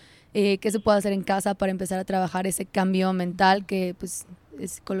o qué se puede hacer en casa para empezar a trabajar ese cambio mental que pues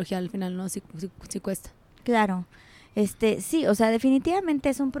es psicología al final, ¿no? Sí cuesta. Claro. Sí, o sea, definitivamente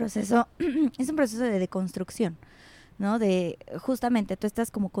es un proceso de deconstrucción, ¿no? De justamente tú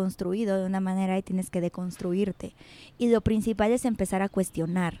estás como construido de una manera y tienes que deconstruirte. Y lo principal es empezar a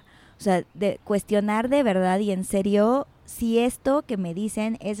cuestionar. O sea, de cuestionar de verdad y en serio si esto que me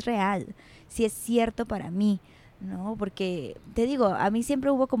dicen es real, si es cierto para mí, ¿no? Porque te digo, a mí siempre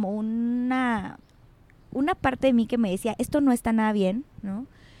hubo como una parte de mí que me decía, esto no está nada bien, ¿no?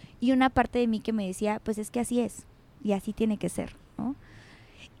 Y una parte de mí que me decía, pues es que así es y así tiene que ser, ¿no?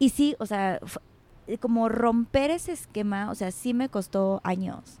 Y sí, o sea, como romper ese esquema, o sea, sí me costó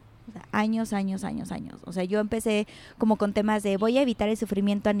años. O sea, años. O sea, yo empecé como con temas de voy a evitar el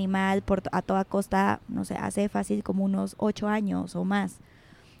sufrimiento animal a toda costa, no sé, hace fácil como unos 8 años o más.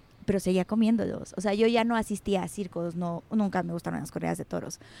 Pero seguía comiéndolos. O sea, yo ya no asistía a circos, nunca me gustaron las corridas de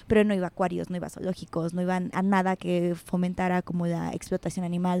toros, pero no iba a acuarios, no iba a zoológicos, no iba a nada que fomentara como la explotación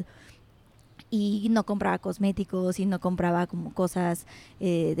animal. Y no compraba cosméticos y no compraba como cosas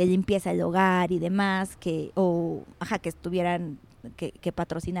de limpieza del hogar y demás que estuvieran, que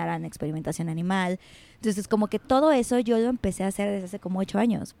patrocinaran experimentación animal. Entonces como que todo eso yo lo empecé a hacer desde hace como 8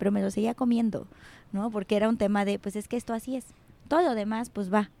 años, pero me lo seguía comiendo, ¿no? Porque era un tema de, pues es que esto así es. Todo lo demás,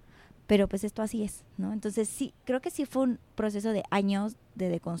 pues va, pero pues esto así es, ¿no? Entonces sí, creo que sí fue un proceso de años de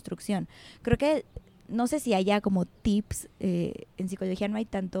deconstrucción. Creo que no sé si haya como tips, en psicología no hay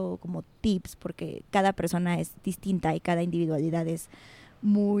tanto como tips porque cada persona es distinta y cada individualidad es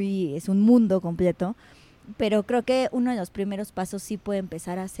un mundo completo, pero creo que uno de los primeros pasos sí puede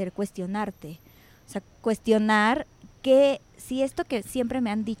empezar a ser cuestionarte, o sea, cuestionar que si esto que siempre me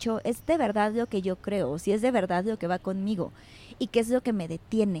han dicho es de verdad lo que yo creo, si es de verdad lo que va conmigo y qué es lo que me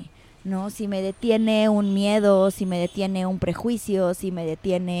detiene, ¿no? Si me detiene un miedo, si me detiene un prejuicio, si me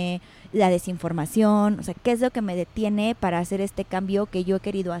detiene la desinformación, o sea, qué es lo que me detiene para hacer este cambio que yo he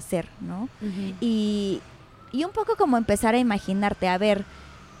querido hacer, ¿no? Uh-huh. Y un poco como empezar a imaginarte, a ver,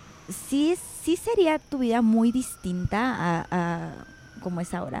 sí sería tu vida muy distinta a como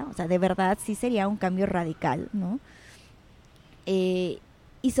es ahora, o sea, de verdad sí sería un cambio radical, ¿no?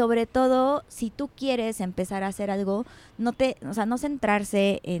 Y sobre todo, si tú quieres empezar a hacer algo, no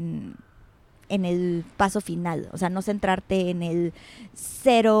centrarse en el paso final, o sea, no centrarte en el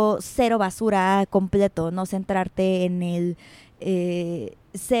cero basura completo, no centrarte en el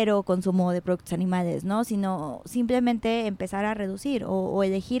cero consumo de productos animales, ¿no? Sino simplemente empezar a reducir o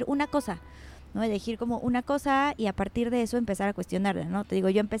elegir una cosa, ¿no? Elegir como una cosa y a partir de eso empezar a cuestionarla, ¿no? Te digo,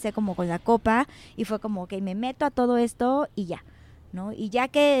 yo empecé como con la copa y fue como, ok, me meto a todo esto y ya, ¿no? Y ya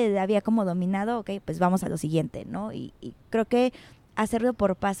que había como dominado, ok, pues vamos a lo siguiente, ¿no? Y creo que hacerlo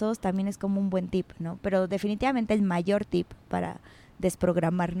por pasos también es como un buen tip, ¿no? Pero definitivamente el mayor tip para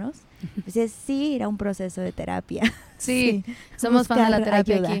desprogramarnos pues es sí ir a un proceso de terapia. Sí, somos fan de la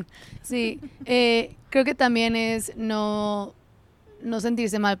terapia ayuda. aquí. Sí, creo que también es no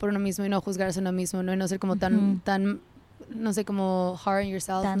sentirse mal por uno mismo y no juzgarse a uno mismo, ¿no? Y no ser como tan, no sé, como hard on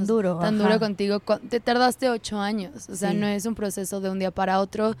yourself. Tan duro. Tan ajá. duro contigo. Te tardaste 8 años, o sea, Sí. no es un proceso de un día para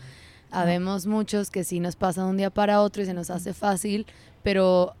otro. Habemos muchos que sí nos pasa de un día para otro y se nos hace fácil,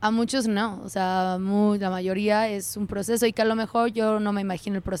 pero a muchos no, o sea, la mayoría es un proceso y que a lo mejor yo no me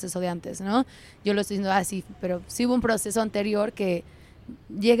imagino el proceso de antes, ¿no? Yo lo estoy diciendo así, pero sí hubo un proceso anterior que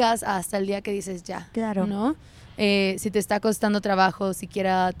llegas hasta el día que dices ya, Claro. ¿no? Si te está costando trabajo,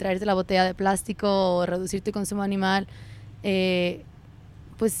 siquiera traerte la botella de plástico o reducir tu consumo animal,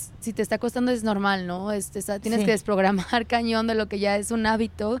 pues si te está costando es normal, ¿no? Tienes que desprogramar cañón de lo que ya es un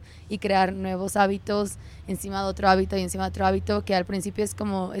hábito y crear nuevos hábitos encima de otro hábito y encima de otro hábito que al principio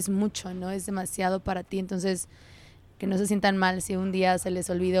es mucho, ¿no? Es demasiado para ti, entonces que no se sientan mal si un día se les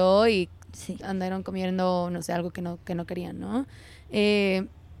olvidó y andaron comiendo, no sé, algo que no querían, ¿no?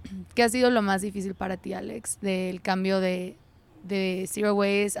 ¿Qué ha sido lo más difícil para ti, Alex, del cambio de zero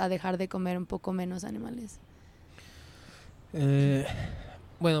waste a dejar de comer un poco menos animales?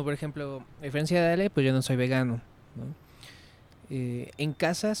 Bueno, por ejemplo, a diferencia de Ale, pues yo no soy vegano, ¿no? En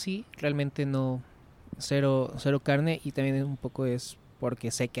casa sí, realmente no, cero carne, y también un poco es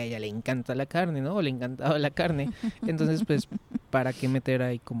porque sé que a ella le encanta la carne, ¿no? O le encantaba la carne, entonces pues para qué meter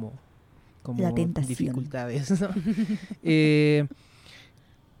ahí como la tentación. Dificultades, ¿no?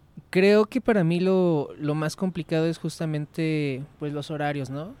 Creo que para mí lo más complicado es justamente pues los horarios,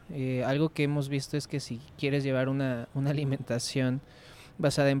 ¿no? Algo que hemos visto es que si quieres llevar una alimentación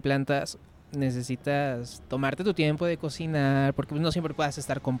basada en plantas, necesitas tomarte tu tiempo de cocinar, porque no siempre puedas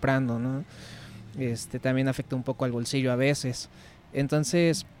estar comprando, ¿no? También afecta un poco al bolsillo a veces.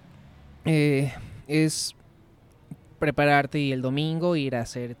 Entonces, es prepararte y el domingo ir a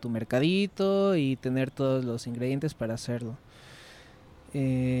hacer tu mercadito y tener todos los ingredientes para hacerlo.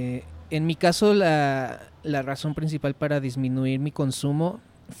 En mi caso, la razón principal para disminuir mi consumo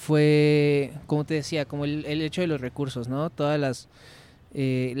fue, como te decía, como el hecho de los recursos, ¿no? Todas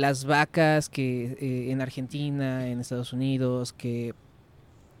las vacas que en Argentina, en Estados Unidos, que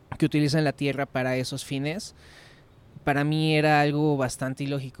utilizan la tierra para esos fines, para mí era algo bastante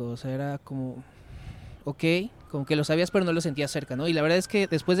ilógico. O sea, era como, ok, como que lo sabías pero no lo sentías cerca, ¿no? Y la verdad es que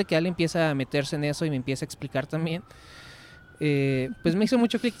después de que Ale empieza a meterse en eso y me empieza a explicar también, pues me hizo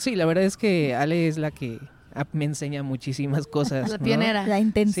mucho clic. Sí, la verdad es que Ale es la que me enseña muchísimas cosas, La ¿no? pionera. La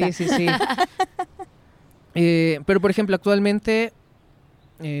intensa. Sí. Pero por ejemplo, actualmente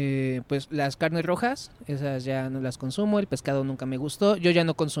pues las carnes rojas, esas ya no las consumo. El pescado nunca me gustó. Yo ya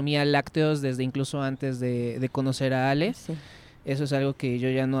no consumía lácteos desde incluso antes de conocer a Ale. Sí. Eso es algo que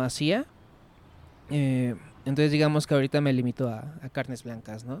yo ya no hacía. Entonces digamos que ahorita me limito a carnes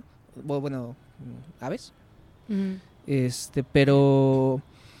blancas, ¿no? Bueno, aves. Pero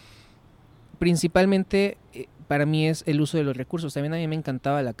principalmente para mí es el uso de los recursos. También a mí me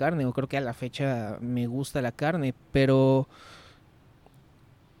encantaba la carne, o creo que a la fecha me gusta la carne, pero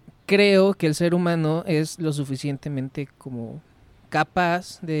creo que el ser humano es lo suficientemente como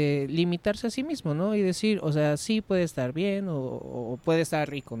capaz de limitarse a sí mismo, ¿no? Y decir, o sea, sí puede estar bien o puede estar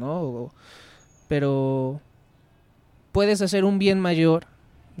rico, ¿no? Pero puedes hacer un bien mayor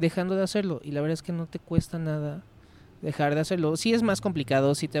dejando de hacerlo. Y la verdad es que no te cuesta nada dejar de hacerlo. Sí es más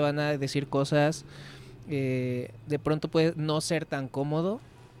complicado, sí te van a decir cosas, de pronto puede no ser tan cómodo,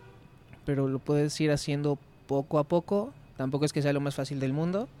 pero lo puedes ir haciendo poco a poco. Tampoco es que sea lo más fácil del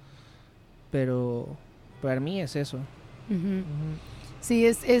mundo, pero para mí es eso. Sí,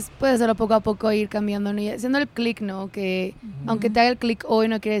 puede hacerlo poco a poco, ir cambiando, ¿no? Y haciendo el clic, ¿no? Que aunque te haga el clic hoy,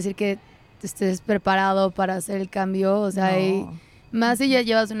 no quiere decir que estés preparado para hacer el cambio. O sea, más si ya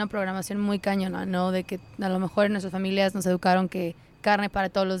llevas una programación muy cañona, ¿no? De que a lo mejor en nuestras familias nos educaron que carne para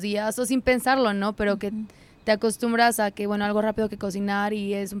todos los días, o sin pensarlo, ¿no? Pero que te acostumbras a que, bueno, algo rápido que cocinar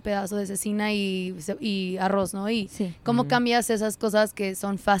y es un pedazo de cecina y arroz, ¿no? Y cómo cambias esas cosas que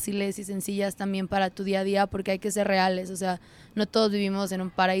son fáciles y sencillas también para tu día a día, porque hay que ser reales. O sea, no todos vivimos en un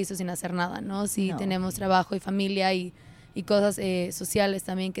paraíso sin hacer nada, ¿no? Sí, tenemos trabajo y familia y cosas sociales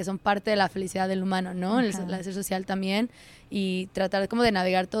también, que son parte de la felicidad del humano, ¿no? El ser social también, y tratar como de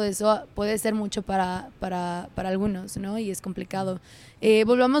navegar todo eso puede ser mucho para algunos, ¿no? Y es complicado.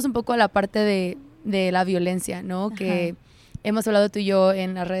 Volvamos un poco a la parte de la violencia, ¿no? Que hemos hablado tú y yo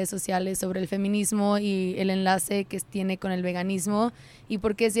en las redes sociales sobre el feminismo y el enlace que tiene con el veganismo, y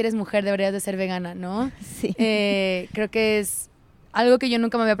por qué si eres mujer deberías de ser vegana, ¿no? Sí. Creo que es algo que yo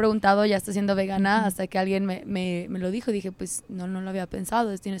nunca me había preguntado, ya estoy siendo vegana, hasta que alguien me lo dijo. Dije, pues no lo había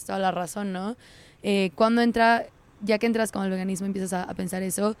pensado, tienes toda la razón, ¿no? Ya que entras con el veganismo, empiezas a pensar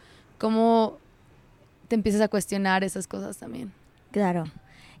eso, ¿cómo te empiezas a cuestionar esas cosas también? Claro.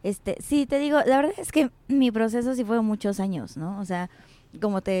 Sí, te digo, la verdad es que mi proceso sí fue muchos años, ¿no? O sea,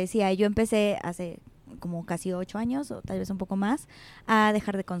 como te decía, yo empecé hace como casi 8 años o tal vez un poco más a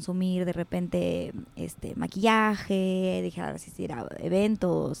dejar de consumir de repente maquillaje, dejar de asistir a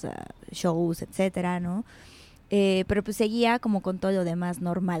eventos, a shows, etcétera, ¿no? Pero pues seguía como con todo lo demás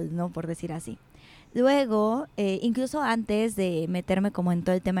normal, ¿no? Por decir así. Luego, incluso antes de meterme como en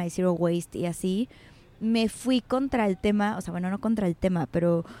todo el tema de zero waste y así, me fui contra el tema, o sea, bueno, no contra el tema,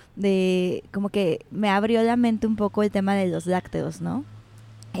 pero como que me abrió la mente un poco el tema de los lácteos, ¿no?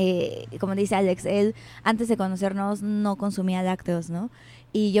 Como dice Alex, él antes de conocernos no consumía lácteos, ¿no?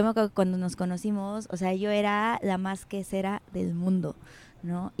 Y yo me acuerdo que cuando nos conocimos, o sea, yo era la más quesera del mundo,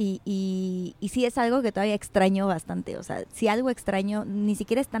 ¿no? Y sí es algo que todavía extraño bastante, o sea, si algo extraño, ni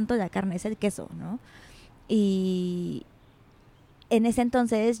siquiera es tanto la carne, es el queso, ¿no? Y en ese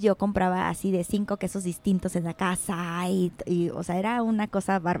entonces yo compraba así de 5 quesos distintos en la casa y o sea, era una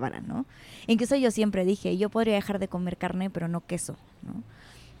cosa bárbara, ¿no? Incluso yo siempre dije, yo podría dejar de comer carne, pero no queso, ¿no?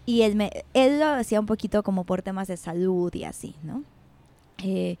 Y él lo hacía un poquito como por temas de salud y así, ¿no?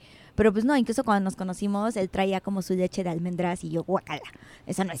 Pero pues no, incluso cuando nos conocimos, él traía como su leche de almendras y yo, guácala,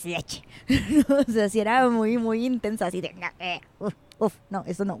 eso no es leche. O sea, sí era muy, muy intensa, así de, no,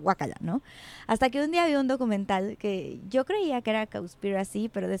 eso no, guácala, ¿no? Hasta que un día vi un documental que yo creía que era Cowspiracy,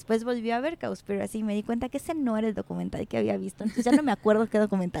 pero después volví a ver Cowspiracy y me di cuenta que ese no era el documental que había visto. Entonces ya no me acuerdo qué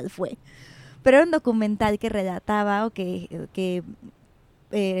documental fue. Pero era un documental que relataba o que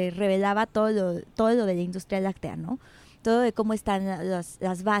revelaba todo lo de la industria láctea, ¿no? Todo de cómo están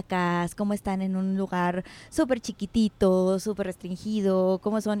las vacas, cómo están en un lugar súper chiquitito, súper restringido,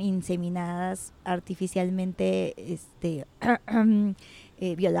 cómo son inseminadas artificialmente,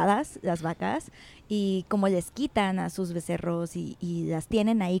 violadas las vacas, y cómo les quitan a sus becerros y las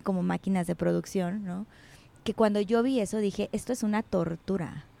tienen ahí como máquinas de producción, ¿no? Que cuando yo vi eso dije, esto es una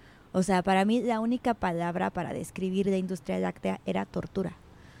tortura. O sea, para mí la única palabra para describir la industria láctea era tortura.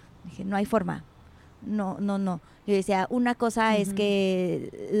 Dije, no hay forma. No. Yo decía, una cosa es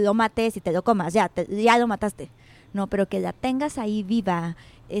que lo mates y te lo comas, ya lo mataste. No, pero que la tengas ahí viva,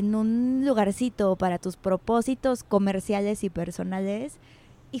 en un lugarcito para tus propósitos comerciales y personales,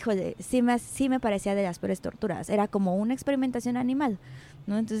 híjole, sí me parecía de las peores torturas. Era como una experimentación animal,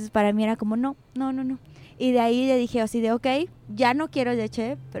 ¿no? Entonces para mí era como, no. Y de ahí le dije así de, ok, ya no quiero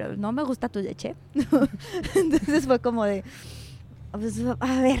leche, pero no me gusta tu leche. Entonces fue como de, pues,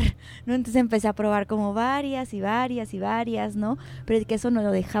 a ver, ¿no? Entonces empecé a probar como varias, ¿no? Pero el queso no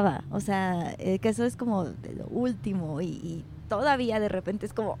lo dejaba, o sea, el queso es como de lo último y todavía de repente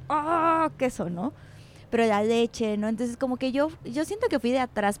es como, queso, ¿no? Pero la leche, ¿no? Entonces como que yo siento que fui de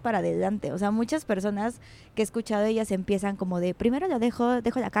atrás para adelante, o sea, muchas personas que he escuchado, ellas empiezan como de, primero dejo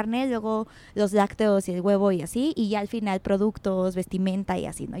la carne, luego los lácteos y el huevo y así, y ya al final productos, vestimenta y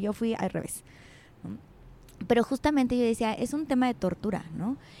así, ¿no? Yo fui al revés, ¿no? Pero justamente yo decía, es un tema de tortura,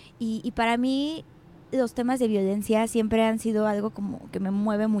 ¿no? Y para mí los temas de violencia siempre han sido algo como que me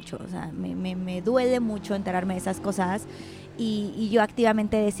mueve mucho, o sea, me duele mucho enterarme de esas cosas y yo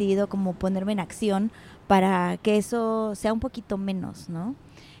activamente he decidido como ponerme en acción para que eso sea un poquito menos, ¿no?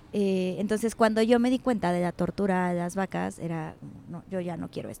 Entonces cuando yo me di cuenta de la tortura de las vacas, era, no, yo ya no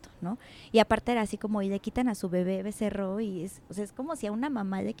quiero esto, ¿no? Y aparte era así como, y le quitan a su bebé becerro, y o sea, es como si a una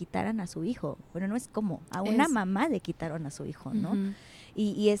mamá le quitaran a su hijo. Bueno, no es como, a una mamá le quitaron a su hijo, ¿no? Uh-huh.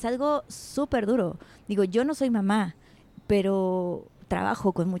 Y es algo súper duro. Digo, yo no soy mamá, pero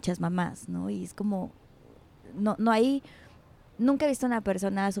trabajo con muchas mamás, ¿no? Y es como, no hay, nunca he visto a una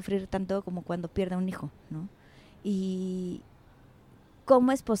persona sufrir tanto como cuando pierde un hijo, ¿no? Y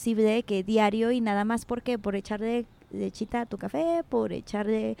 ¿cómo es posible que diario y nada más porque por echarle lechita a tu café, por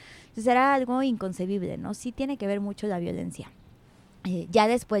echarle... Entonces era algo inconcebible, ¿no? Sí tiene que ver mucho la violencia. Ya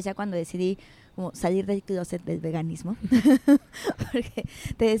después, ya cuando decidí como salir del closet del veganismo, porque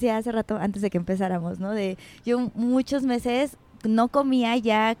te decía hace rato, antes de que empezáramos, ¿no? Yo muchos meses no comía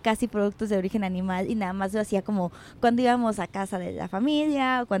ya casi productos de origen animal y nada más lo hacía como cuando íbamos a casa de la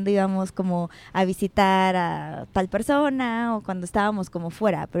familia o cuando íbamos como a visitar a tal persona o cuando estábamos como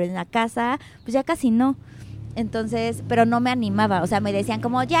fuera, pero en la casa pues ya casi no. Entonces, pero no me animaba, o sea, me decían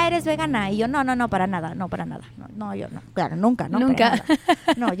como, ya eres vegana, y yo, no, para nada, no, yo no, claro, nunca.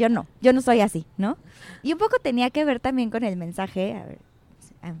 No, yo no soy así, ¿no? Y un poco tenía que ver también con el mensaje, a ver,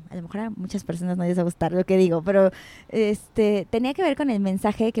 a lo mejor a muchas personas no les va a gustar lo que digo, pero tenía que ver con el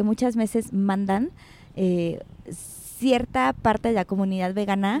mensaje que muchas veces mandan cierta parte de la comunidad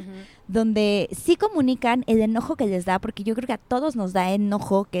vegana, uh-huh, donde sí comunican el enojo que les da, porque yo creo que a todos nos da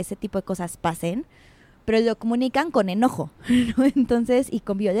enojo que ese tipo de cosas pasen, pero lo comunican con enojo, ¿no? Entonces, y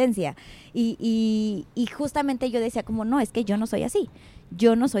con violencia. Y justamente yo decía como, no, es que yo no soy así,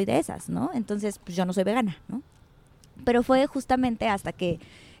 yo no soy de esas, ¿no? Entonces, pues yo no soy vegana, ¿no? Pero fue justamente hasta que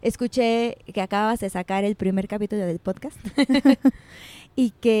escuché que acabas de sacar el primer capítulo del podcast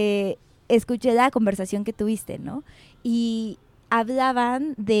y que escuché la conversación que tuviste, ¿no? Y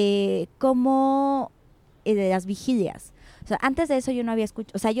hablaban de cómo, de las vigilias. O sea, antes de eso yo no había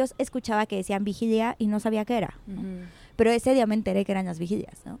escuchado, o sea, yo escuchaba que decían vigilia y no sabía qué era, ¿no? Uh-huh. Pero ese día me enteré que eran las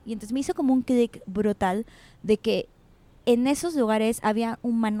vigilias, ¿no? Y entonces me hizo como un clic brutal de que en esos lugares había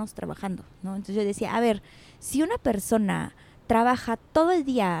humanos trabajando, ¿no? Entonces yo decía, a ver, si una persona trabaja todo el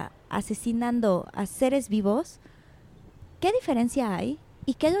día asesinando a seres vivos, ¿qué diferencia hay?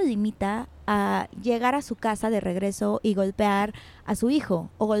 ¿Y qué lo limita a llegar a su casa de regreso y golpear a su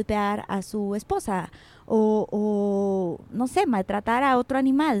hijo o golpear a su esposa o no sé, maltratar a otro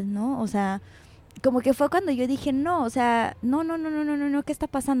animal, ¿no? O sea, como que fue cuando yo dije, no, o sea, no, ¿qué está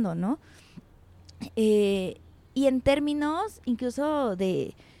pasando, no? Y en términos incluso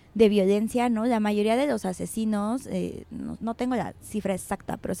de violencia, ¿no? La mayoría de los asesinos, no tengo la cifra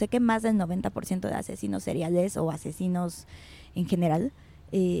exacta, pero sé que más del 90% de asesinos seriales o asesinos en general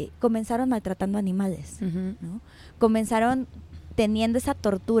comenzaron maltratando animales, uh-huh, ¿no? Comenzaron teniendo esa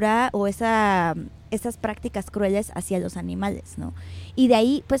tortura o esas prácticas crueles hacia los animales, ¿no? Y de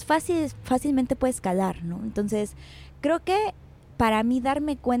ahí, pues fácilmente puede escalar, ¿no? Entonces, creo que para mí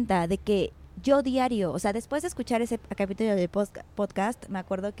darme cuenta de que yo diario, o sea, después de escuchar ese capítulo de podcast, me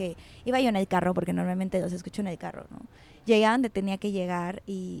acuerdo que iba yo en el carro, porque normalmente los escucho en el carro, ¿no? Llegué a donde tenía que llegar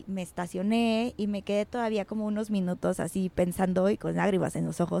y me estacioné y me quedé todavía como unos minutos así pensando y con lágrimas en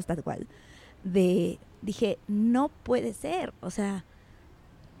los ojos, tal cual. Dije, no puede ser, o sea,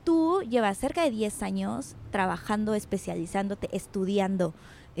 tú llevas cerca de 10 años trabajando, especializándote, estudiando,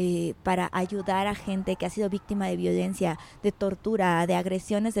 para ayudar a gente que ha sido víctima de violencia, de tortura, de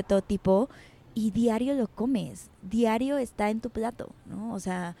agresiones de todo tipo, y diario lo comes, diario está en tu plato, ¿no? O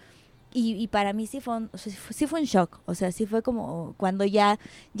sea, y para mí sí fue un shock, o sea, sí fue como cuando ya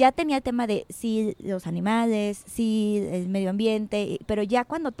tenía el tema de sí los animales, sí el medio ambiente, pero ya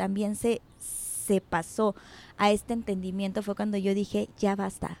cuando también se pasó a este entendimiento fue cuando yo dije, ya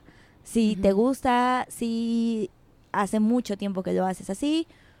basta. Si uh-huh, te gusta, si hace mucho tiempo que lo haces así,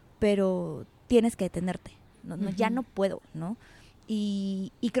 pero tienes que detenerte. No, uh-huh, ya no puedo, ¿no?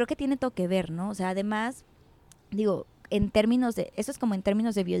 Y creo que tiene todo que ver, ¿no? O sea, además, digo, eso es como en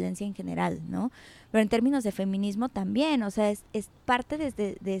términos de violencia en general, ¿no? Pero en términos de feminismo también, o sea, es parte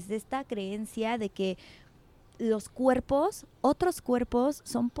desde esta creencia de que los cuerpos, otros cuerpos,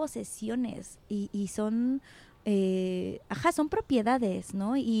 son posesiones y son, son propiedades,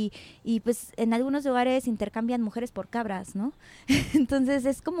 ¿no? Y pues en algunos lugares intercambian mujeres por cabras, ¿no? Entonces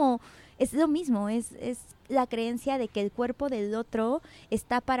es lo mismo, es la creencia de que el cuerpo del otro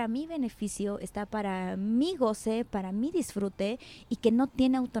está para mi beneficio, está para mi goce, para mi disfrute y que no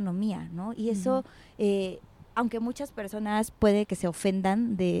tiene autonomía, ¿no? Y eso, uh-huh, aunque muchas personas puede que se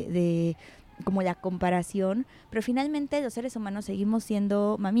ofendan de como la comparación, pero finalmente los seres humanos seguimos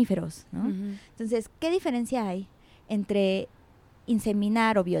siendo mamíferos, ¿no? Uh-huh. Entonces, ¿qué diferencia hay entre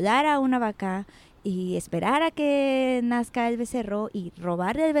inseminar o violar a una vaca y esperar a que nazca el becerro y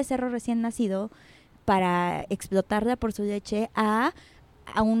robarle el becerro recién nacido para explotarla por su leche a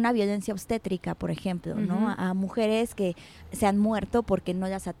una violencia obstétrica, por ejemplo, ¿no? A mujeres que se han muerto porque no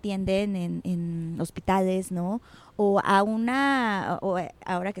las atienden en hospitales, ¿no? O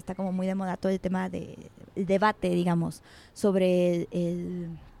ahora que está como muy de moda todo el tema el debate, digamos, sobre el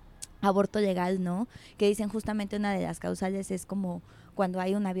aborto legal, ¿no? Que dicen justamente una de las causales es como cuando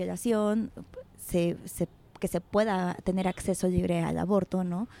hay una violación, que se pueda tener acceso libre al aborto,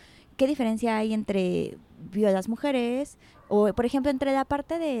 ¿no? ¿Qué diferencia hay entre violas mujeres o, por ejemplo, entre la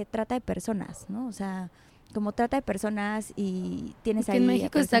parte de trata de personas, ¿no? O sea, como trata de personas y tienes ahí... Que en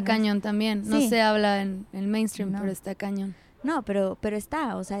México está cañón también. No se habla en el mainstream, pero está cañón. No, pero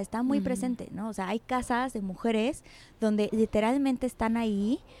está, o sea, está muy presente, ¿no? O sea, hay casas de mujeres donde literalmente están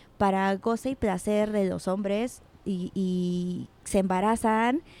ahí para goce y placer de los hombres y se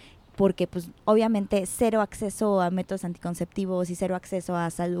embarazan porque pues obviamente cero acceso a métodos anticonceptivos y cero acceso a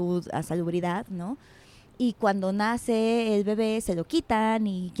salud, a salubridad, ¿no? Y cuando nace el bebé se lo quitan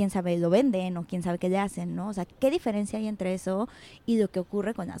y quién sabe lo venden o quién sabe qué le hacen, ¿no? O sea, ¿qué diferencia hay entre eso y lo que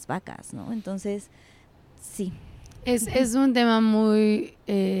ocurre con las vacas, ¿no? Entonces, sí. Es un tema muy,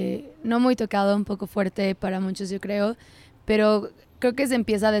 no muy tocado, un poco fuerte para muchos, yo creo, pero creo que se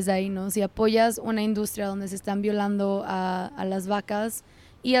empieza desde ahí, ¿no? Si apoyas una industria donde se están violando a las vacas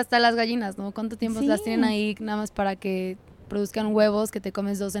y hasta las gallinas, ¿no? ¿Cuánto tiempo las tienen ahí nada más para que produzcan huevos que te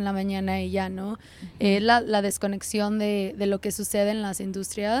comes 2 en la mañana y ya, ¿no? La desconexión de lo que sucede en las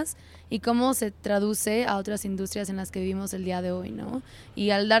industrias y cómo se traduce a otras industrias en las que vivimos el día de hoy, ¿no?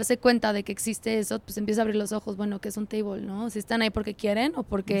 Y al darse cuenta de que existe eso, pues empieza a abrir los ojos, bueno, ¿qué es un table, no? Si están ahí porque quieren o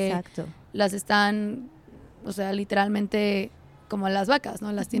porque las están, o sea, literalmente como las vacas,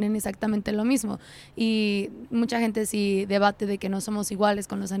 ¿no? Las tienen exactamente lo mismo. Y mucha gente sí debate de que no somos iguales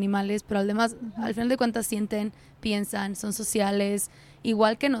con los animales, pero además, al final de cuentas, sienten, piensan, son sociales,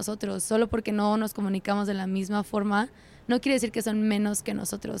 igual que nosotros. Solo porque no nos comunicamos de la misma forma, no quiere decir que son menos que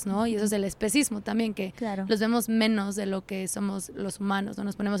nosotros, ¿no? Y eso es el especismo también, que los vemos menos de lo que somos los humanos, ¿no?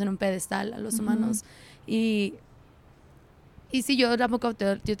 Nos ponemos en un pedestal a los humanos. Y sí, yo tampoco,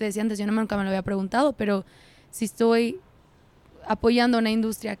 yo te decía antes, yo nunca me lo había preguntado, pero si estoy apoyando una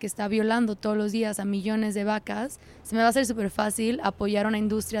industria que está violando todos los días a millones de vacas, se me va a hacer súper fácil apoyar una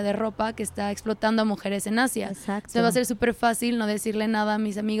industria de ropa que está explotando a mujeres en Asia. Se me va a hacer súper fácil no decirle nada a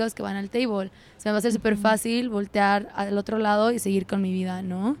mis amigos que van al table. Se me va a hacer súper fácil voltear al otro lado y seguir con mi vida,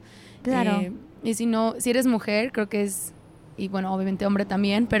 ¿no? Claro. Y si eres mujer, creo que es, y bueno, obviamente hombre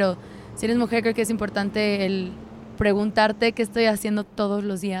también, pero si eres mujer creo que es importante el preguntarte qué estoy haciendo todos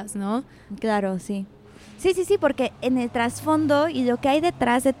los días, ¿no? Claro, sí. Sí, porque en el trasfondo y lo que hay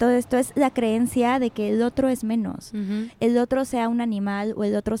detrás de todo esto es la creencia de que el otro es menos. El otro, sea un animal o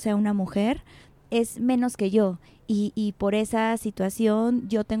el otro sea una mujer, es menos que yo. Y por esa situación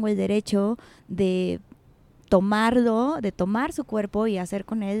yo tengo el derecho de tomar su cuerpo y hacer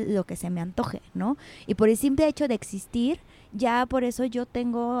con él lo que se me antoje, ¿no? Y por el simple hecho de existir, ya por eso yo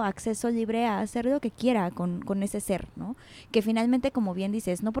tengo acceso libre a hacer lo que quiera con ese ser, ¿no? Que finalmente, como bien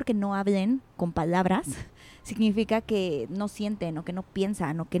dices, no porque no hablen con palabras, significa que no sienten o que no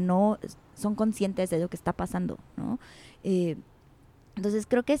piensan o que no son conscientes de lo que está pasando, ¿no? Entonces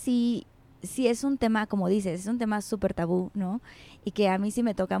creo que sí es un tema, como dices, es un tema súper tabú, ¿no? Y que a mí sí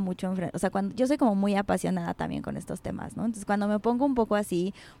me toca mucho, o sea, cuando yo soy como muy apasionada también con estos temas, ¿no? Entonces cuando me pongo un poco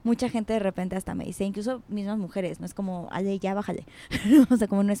así, mucha gente de repente hasta me dice, incluso mismas mujeres, ¿no? Es como, ale, ya bájale, o sea,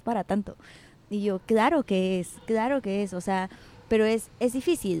 como no es para tanto. Y yo, claro que es, o sea, pero es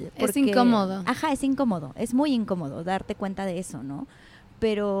difícil. Porque, es incómodo. Ajá, es incómodo, es muy incómodo darte cuenta de eso, ¿no?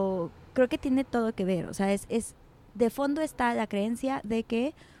 Pero creo que tiene todo que ver, o sea, es de fondo está la creencia de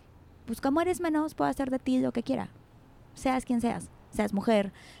que pues como eres menos, puedo hacer de ti lo que quiera. Seas quien seas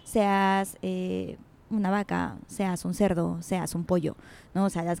mujer, seas una vaca, seas un cerdo, seas un pollo, ¿no? O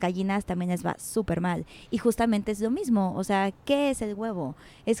sea, las gallinas también les va súper mal. Y justamente es lo mismo, o sea, ¿qué es el huevo?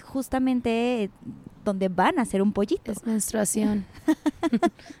 Es justamente donde van a hacer un pollito. Es menstruación.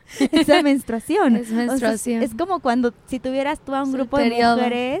 Es la menstruación. Es menstruación. O sea, es como cuando si tuvieras tú a un grupo de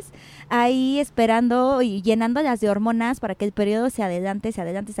mujeres ahí esperando y llenándolas de hormonas para que el periodo se adelante,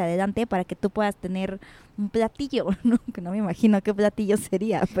 para que tú puedas tener un platillo, ¿no? Que no me imagino qué platillo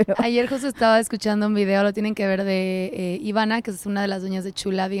sería, pero... Ayer justo estaba escuchando un video, lo tienen que ver, de Ivana, que es una de las dueñas de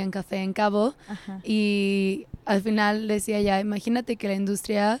Chula Vegan Café en Cabo. Ajá. Y al final decía ya, imagínate que la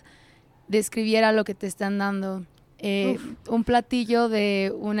industria describiera lo que te están dando. Un platillo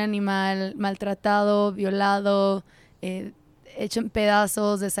de un animal maltratado, violado, hecho en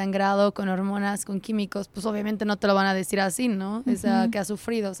pedazos, desangrado, con hormonas, con químicos, pues obviamente no te lo van a decir así, ¿no? O sea, que ha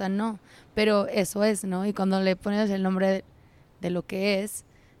sufrido, o sea, no. Pero eso es, ¿no? Y cuando le pones el nombre de lo que es,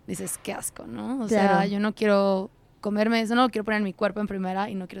 dices, qué asco, ¿no? O sea, yo no quiero comerme eso, no lo quiero poner en mi cuerpo en primera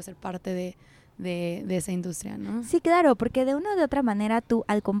y no quiero ser parte de esa industria, ¿no? Sí, claro, porque de una u otra manera tú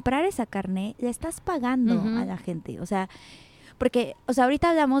al comprar esa carne le estás pagando a la gente, o sea, porque, o sea, ahorita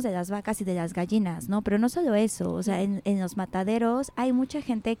hablamos de las vacas y de las gallinas, ¿no? Pero no solo eso, o sea, en los mataderos hay mucha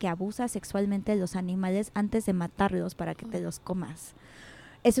gente que abusa sexualmente de los animales antes de matarlos para que te los comas.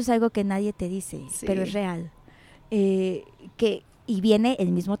 Eso es algo que nadie te dice, pero es real. Y viene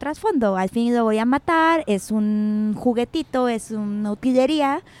el mismo trasfondo, al fin lo voy a matar, es un juguetito, es una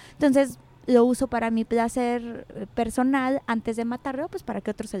utilería, entonces lo uso para mi placer personal antes de matarlo, pues para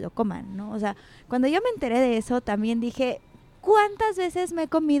que otros se lo coman, ¿no? O sea, cuando yo me enteré de eso, también dije, ¿cuántas veces me he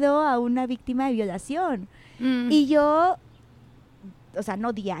comido a una víctima de violación? Y yo, o sea,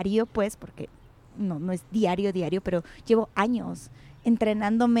 no diario, pues, porque no es diario, pero llevo años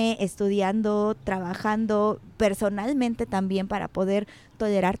entrenándome, estudiando, trabajando personalmente también para poder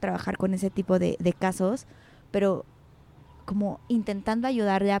tolerar trabajar con ese tipo de casos, pero como intentando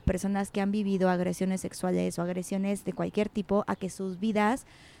ayudarle a personas que han vivido agresiones sexuales o agresiones de cualquier tipo a que sus vidas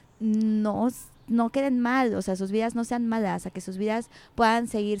no queden mal, o sea, sus vidas no sean malas, a que sus vidas puedan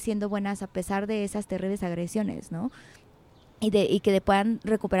seguir siendo buenas a pesar de esas terribles agresiones, ¿no? Y que le puedan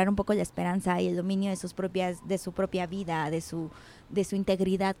recuperar un poco la esperanza y el dominio de su propia vida, de su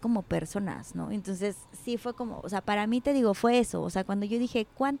integridad como personas, ¿no? Entonces, sí fue como, o sea, para mí te digo, fue eso, o sea, cuando yo dije,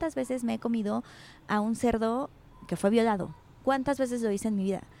 ¿cuántas veces me he comido a un cerdo que fue violado? ¿Cuántas veces lo hice en mi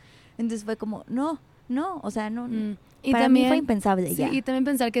vida? Entonces fue como, no, o sea, no. Y para también, mí fue impensable, sí, ya. Y también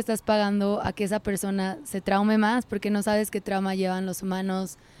pensar que estás pagando a que esa persona se traume más, porque no sabes qué trauma llevan los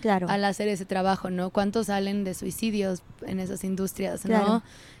humanos al hacer ese trabajo, ¿no? ¿Cuántos salen de suicidios en esas industrias, ¿no?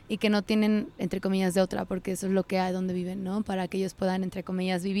 Y que no tienen, entre comillas, de otra, porque eso es lo que hay donde viven, ¿no? Para que ellos puedan, entre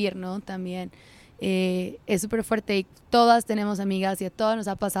comillas, vivir, ¿no? También es súper fuerte y todas tenemos amigas y a todas nos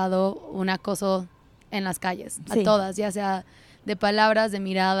ha pasado un acoso en las calles, a todas, ya sea de palabras, de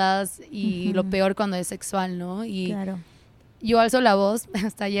miradas y lo peor cuando es sexual, ¿no? Y yo alzo la voz,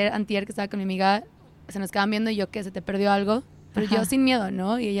 hasta antier que estaba con mi amiga, se nos quedaban viendo y yo, ¿qué? ¿Se te perdió algo? Pero yo sin miedo,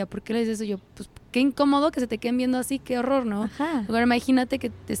 ¿no? Y ella, ¿por qué le dices eso? Yo, pues qué incómodo que se te queden viendo así, qué horror, ¿no? Ahora imagínate que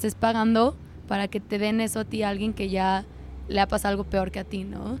te estés pagando para que te den eso a ti a alguien que ya le ha pasado algo peor que a ti,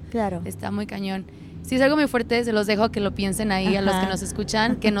 ¿no? Claro. Está muy cañón. Si es algo muy fuerte, se los dejo que lo piensen ahí a los que nos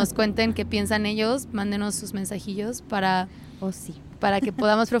escuchan, que nos cuenten qué piensan ellos, mándenos sus mensajillos para que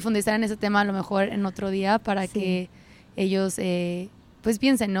podamos profundizar en ese tema a lo mejor en otro día, para que ellos pues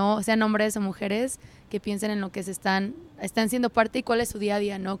piensen, ¿no? Sean hombres o mujeres, que piensen en lo que están siendo parte y cuál es su día a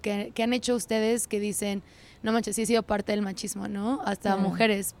día, ¿no? ¿Qué han hecho ustedes que dicen, no manches, sí he sido parte del machismo, ¿no? Hasta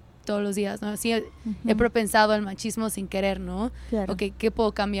mujeres todos los días, ¿no? Sí, he propensado al machismo sin querer, ¿no? Claro. Ok, ¿qué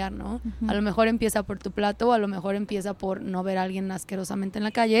puedo cambiar, no? A lo mejor empieza por tu plato, o a lo mejor empieza por no ver a alguien asquerosamente en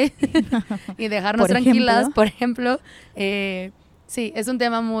la calle y dejarnos tranquilas, por ejemplo. Sí, es un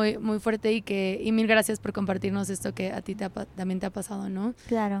tema muy, muy fuerte y mil gracias por compartirnos esto que a ti también te ha pasado, ¿no?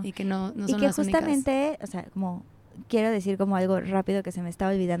 Claro. Y que no son las únicas. Y que justamente, o sea, como quiero decir como algo rápido que se me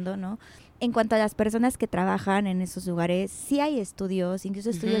estaba olvidando, ¿no? En cuanto a las personas que trabajan en esos lugares, sí hay estudios,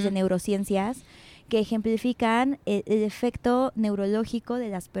 incluso estudios de neurociencias, que ejemplifican el efecto neurológico de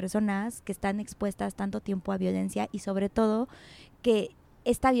las personas que están expuestas tanto tiempo a violencia y sobre todo que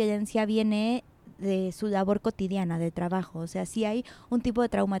esta violencia viene de su labor cotidiana de trabajo. O sea, sí hay un tipo de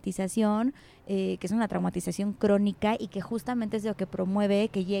traumatización que es una traumatización crónica y que justamente es lo que promueve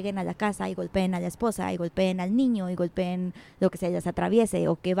que lleguen a la casa y golpeen a la esposa y golpeen al niño y golpeen lo que se les atraviese,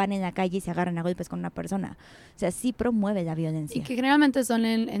 o que van en la calle y se agarran a golpes con una persona. O sea, sí promueve la violencia. Y que generalmente son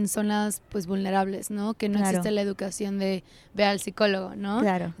en zonas pues vulnerables, ¿no? Que no existe la educación de ver al psicólogo, ¿no?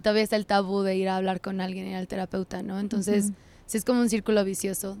 Claro. Todavía está el tabú de ir a hablar con alguien, ir al terapeuta, ¿no? Entonces sí, es como un círculo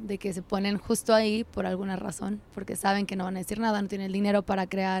vicioso de que se ponen justo ahí por alguna razón, porque saben que no van a decir nada, no tienen el dinero para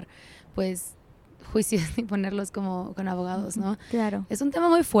crear pues juicios y ponerlos como con abogados, ¿no? Claro. Es un tema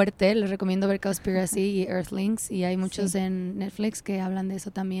muy fuerte, les recomiendo ver Cowspiracy y Earthlings, y hay muchos en Netflix que hablan de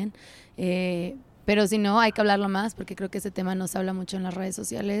eso también, pero si no, hay que hablarlo más, porque creo que ese tema no se habla mucho en las redes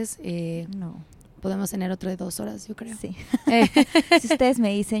sociales. Podemos tener otro de 2 horas, yo creo. Sí. Si ustedes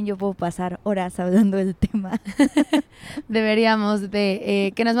me dicen, yo puedo pasar horas hablando del tema. Deberíamos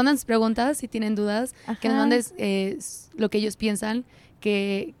de que nos manden sus preguntas si tienen dudas, que nos mandes lo que ellos piensan,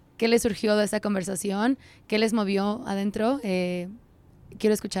 qué les surgió de esta conversación, qué les movió adentro.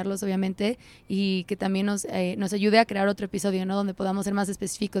 quiero escucharlos, obviamente, y que también nos ayude a crear otro episodio, ¿no? Donde podamos ser más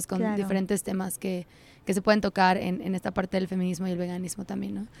específicos con diferentes temas que se pueden tocar en esta parte del feminismo y el veganismo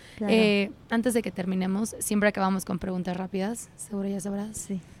también, ¿no? Claro. Antes de que terminemos, siempre acabamos con preguntas rápidas. ¿Seguro ya sabrás?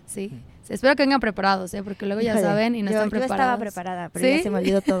 Sí. Sí. Espero que vengan preparados, porque luego ya saben y no están preparados. Yo estaba preparada, pero ¿Sí? ya se me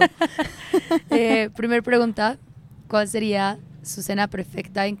olvidó todo. Primer pregunta, ¿cuál sería su cena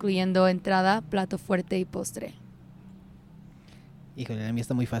perfecta, incluyendo entrada, plato fuerte y postre? Híjole, la mía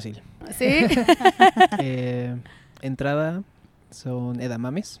está muy fácil. ¿Sí? Entrada son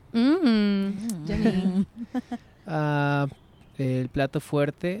edamames. Yummy. El plato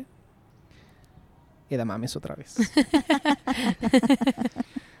fuerte, edamames otra vez.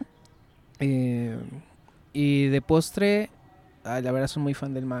 Y de postre, la verdad soy muy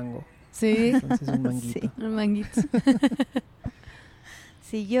fan del mango. Sí. Entonces un manguito. Sí. Un manguito.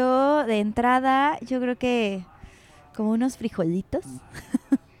 Si yo de entrada, yo creo que como unos frijolitos.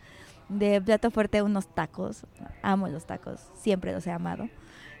 De plato fuerte, unos tacos. Amo los tacos, siempre los he amado.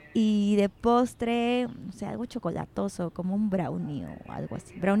 Y de postre, no sé, algo chocolatoso, como un brownie o algo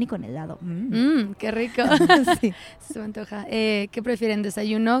así. Brownie con helado. Qué rico. Sí. Se me antoja. ¿Qué prefieren,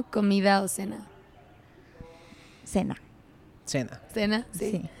 desayuno, comida o cena? Cena. Cena. ¿Cena?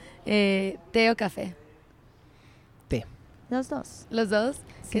 Sí. Sí. ¿Té o café? Té. Los dos. ¿Los dos?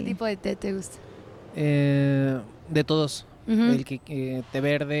 ¿Qué Sí. tipo de té te gusta? De todos. Ujú. El que té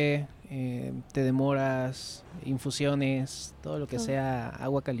verde, té de moras, infusiones, todo lo que Todo. sea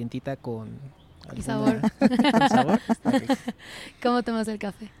agua calientita con Y sabor. con sabor. Está rico. ¿Cómo tomas el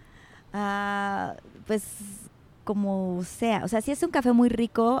café? Pues como sea. O sea, si es un café muy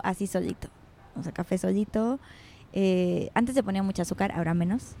rico, así solito. O sea, café solito. Antes se ponía mucho azúcar, ahora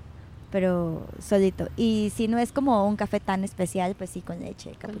menos. Pero solito. Y si no es como un café tan especial, pues sí, con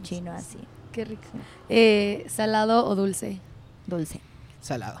leche, capuchino, así. Qué rico. ¿Salado o dulce? Dulce.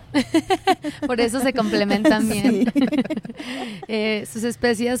 Salado. Por eso se complementan bien. Sí. ¿Sus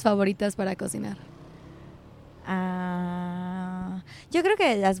especias favoritas para cocinar? Yo creo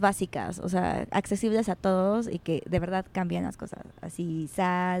que las básicas, o sea, accesibles a todos y que de verdad cambian las cosas. Así,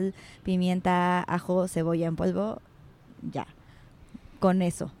 sal, pimienta, ajo, cebolla en polvo, ya. Con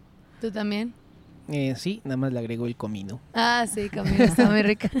eso. ¿Tú también? Sí, nada más le agrego el comino. Sí, comida está muy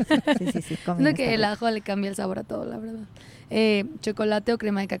rica. Sí. Siento que el ajo le cambia el sabor a todo, la verdad. ¿Chocolate o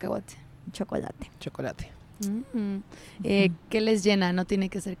crema de cacahuate? Chocolate. Chocolate. ¿Qué les llena? No tiene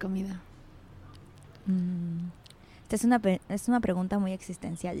que ser comida. Esta es una pregunta muy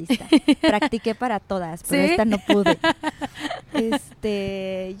existencialista. Practiqué para todas, pero ¿Sí? esta no pude.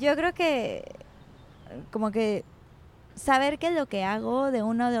 Yo creo que como que saber que lo que hago de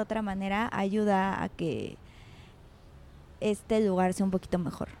una o de otra manera ayuda a que este lugar sea un poquito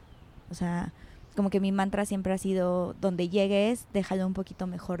mejor. O sea, como que mi mantra siempre ha sido, donde llegues, déjalo un poquito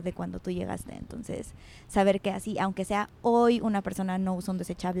mejor de cuando tú llegaste. Entonces, saber que así, aunque sea hoy una persona no usa un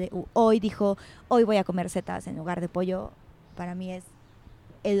desechable, o hoy dijo, hoy voy a comer setas en lugar de pollo, para mí es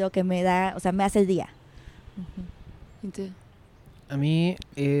lo que me da, o sea, me hace el día. ¿Y tú? A mí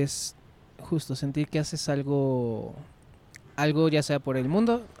es justo sentir que haces algo ya sea por el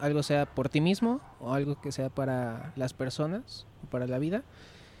mundo, algo sea por ti mismo o algo que sea para las personas o para la vida,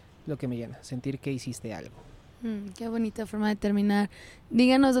 lo que me llena, sentir que hiciste algo. Qué bonita forma de terminar.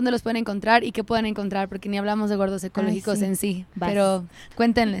 Díganos dónde los pueden encontrar y qué pueden encontrar, porque ni hablamos de Gordos Ecológicos sí. en sí, Vas. pero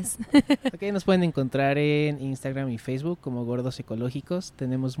cuéntenles. Ok, nos pueden encontrar en Instagram y Facebook como Gordos Ecológicos.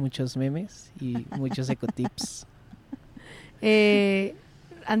 Tenemos muchos memes y muchos ecotips.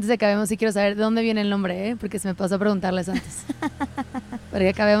 Antes de que acabemos, sí quiero saber de dónde viene el nombre, porque se me pasó a preguntarles antes. Para que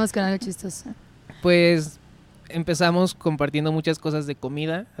acabemos con algo chistoso. Pues empezamos compartiendo muchas cosas de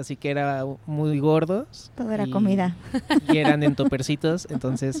comida, así que era muy gordos. Todo era comida. Y eran en topercitos,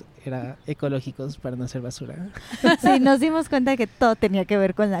 entonces era ecológicos para no hacer basura. Sí, nos dimos cuenta que todo tenía que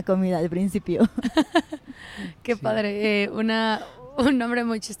ver con la comida al principio. Qué Sí. padre. Un nombre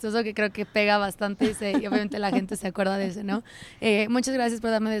muy chistoso que creo que pega bastante y obviamente la gente se acuerda de ese, ¿no? Muchas gracias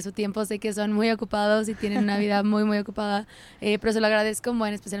por darme de su tiempo. Sé que son muy ocupados y tienen una vida muy, muy ocupada, pero se lo agradezco,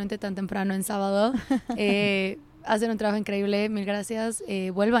 especialmente tan temprano en sábado. Hacen un trabajo increíble. Mil gracias.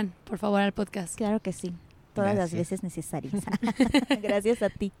 Vuelvan, por favor, al podcast. Claro que sí. Todas las Gracias. veces necesarias. Gracias a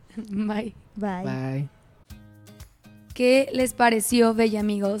ti. Bye. Bye. Bye. ¿Qué les pareció, bella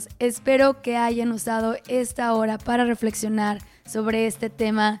amigos? Espero que hayan usado esta hora para reflexionar sobre este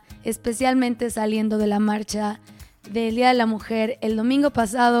tema, especialmente saliendo de la marcha del Día de la Mujer el domingo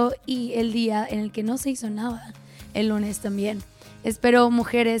pasado y el día en el que no se hizo nada, el lunes también. Espero,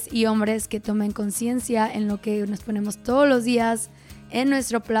 mujeres y hombres, que tomen conciencia en lo que nos ponemos todos los días en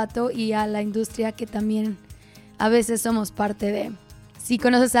nuestro plato y a la industria que también a veces somos parte de. Si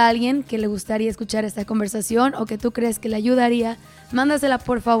conoces a alguien que le gustaría escuchar esta conversación o que tú crees que le ayudaría, mándasela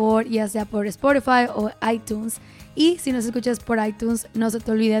por favor, ya sea por Spotify o iTunes. Y si nos escuchas por iTunes, no se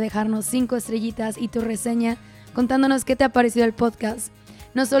te olvide dejarnos 5 estrellitas y tu reseña contándonos qué te ha parecido el podcast.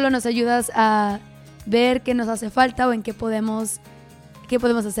 No solo nos ayudas a ver qué nos hace falta o en qué podemos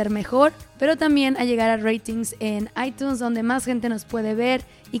hacer mejor, pero también a llegar a ratings en iTunes, donde más gente nos puede ver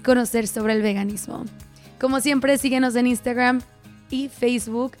y conocer sobre el veganismo. Como siempre, síguenos en Instagram y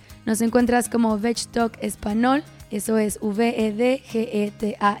Facebook. Nos encuentras como VegTalk Español, eso es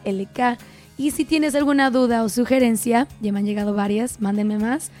VEDGETALK. Y si tienes alguna duda o sugerencia, ya me han llegado varias, mándenme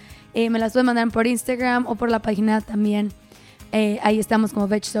más. Me las pueden mandar por Instagram o por la página también. Ahí estamos como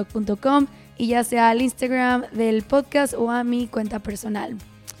vegtalk.com, y ya sea al Instagram del podcast o a mi cuenta personal.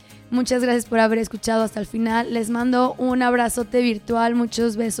 Muchas gracias por haber escuchado hasta el final. Les mando un abrazote virtual,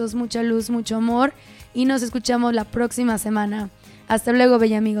 muchos besos, mucha luz, mucho amor, y nos escuchamos la próxima semana. Hasta luego,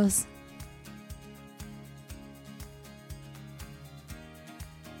 bella amigos.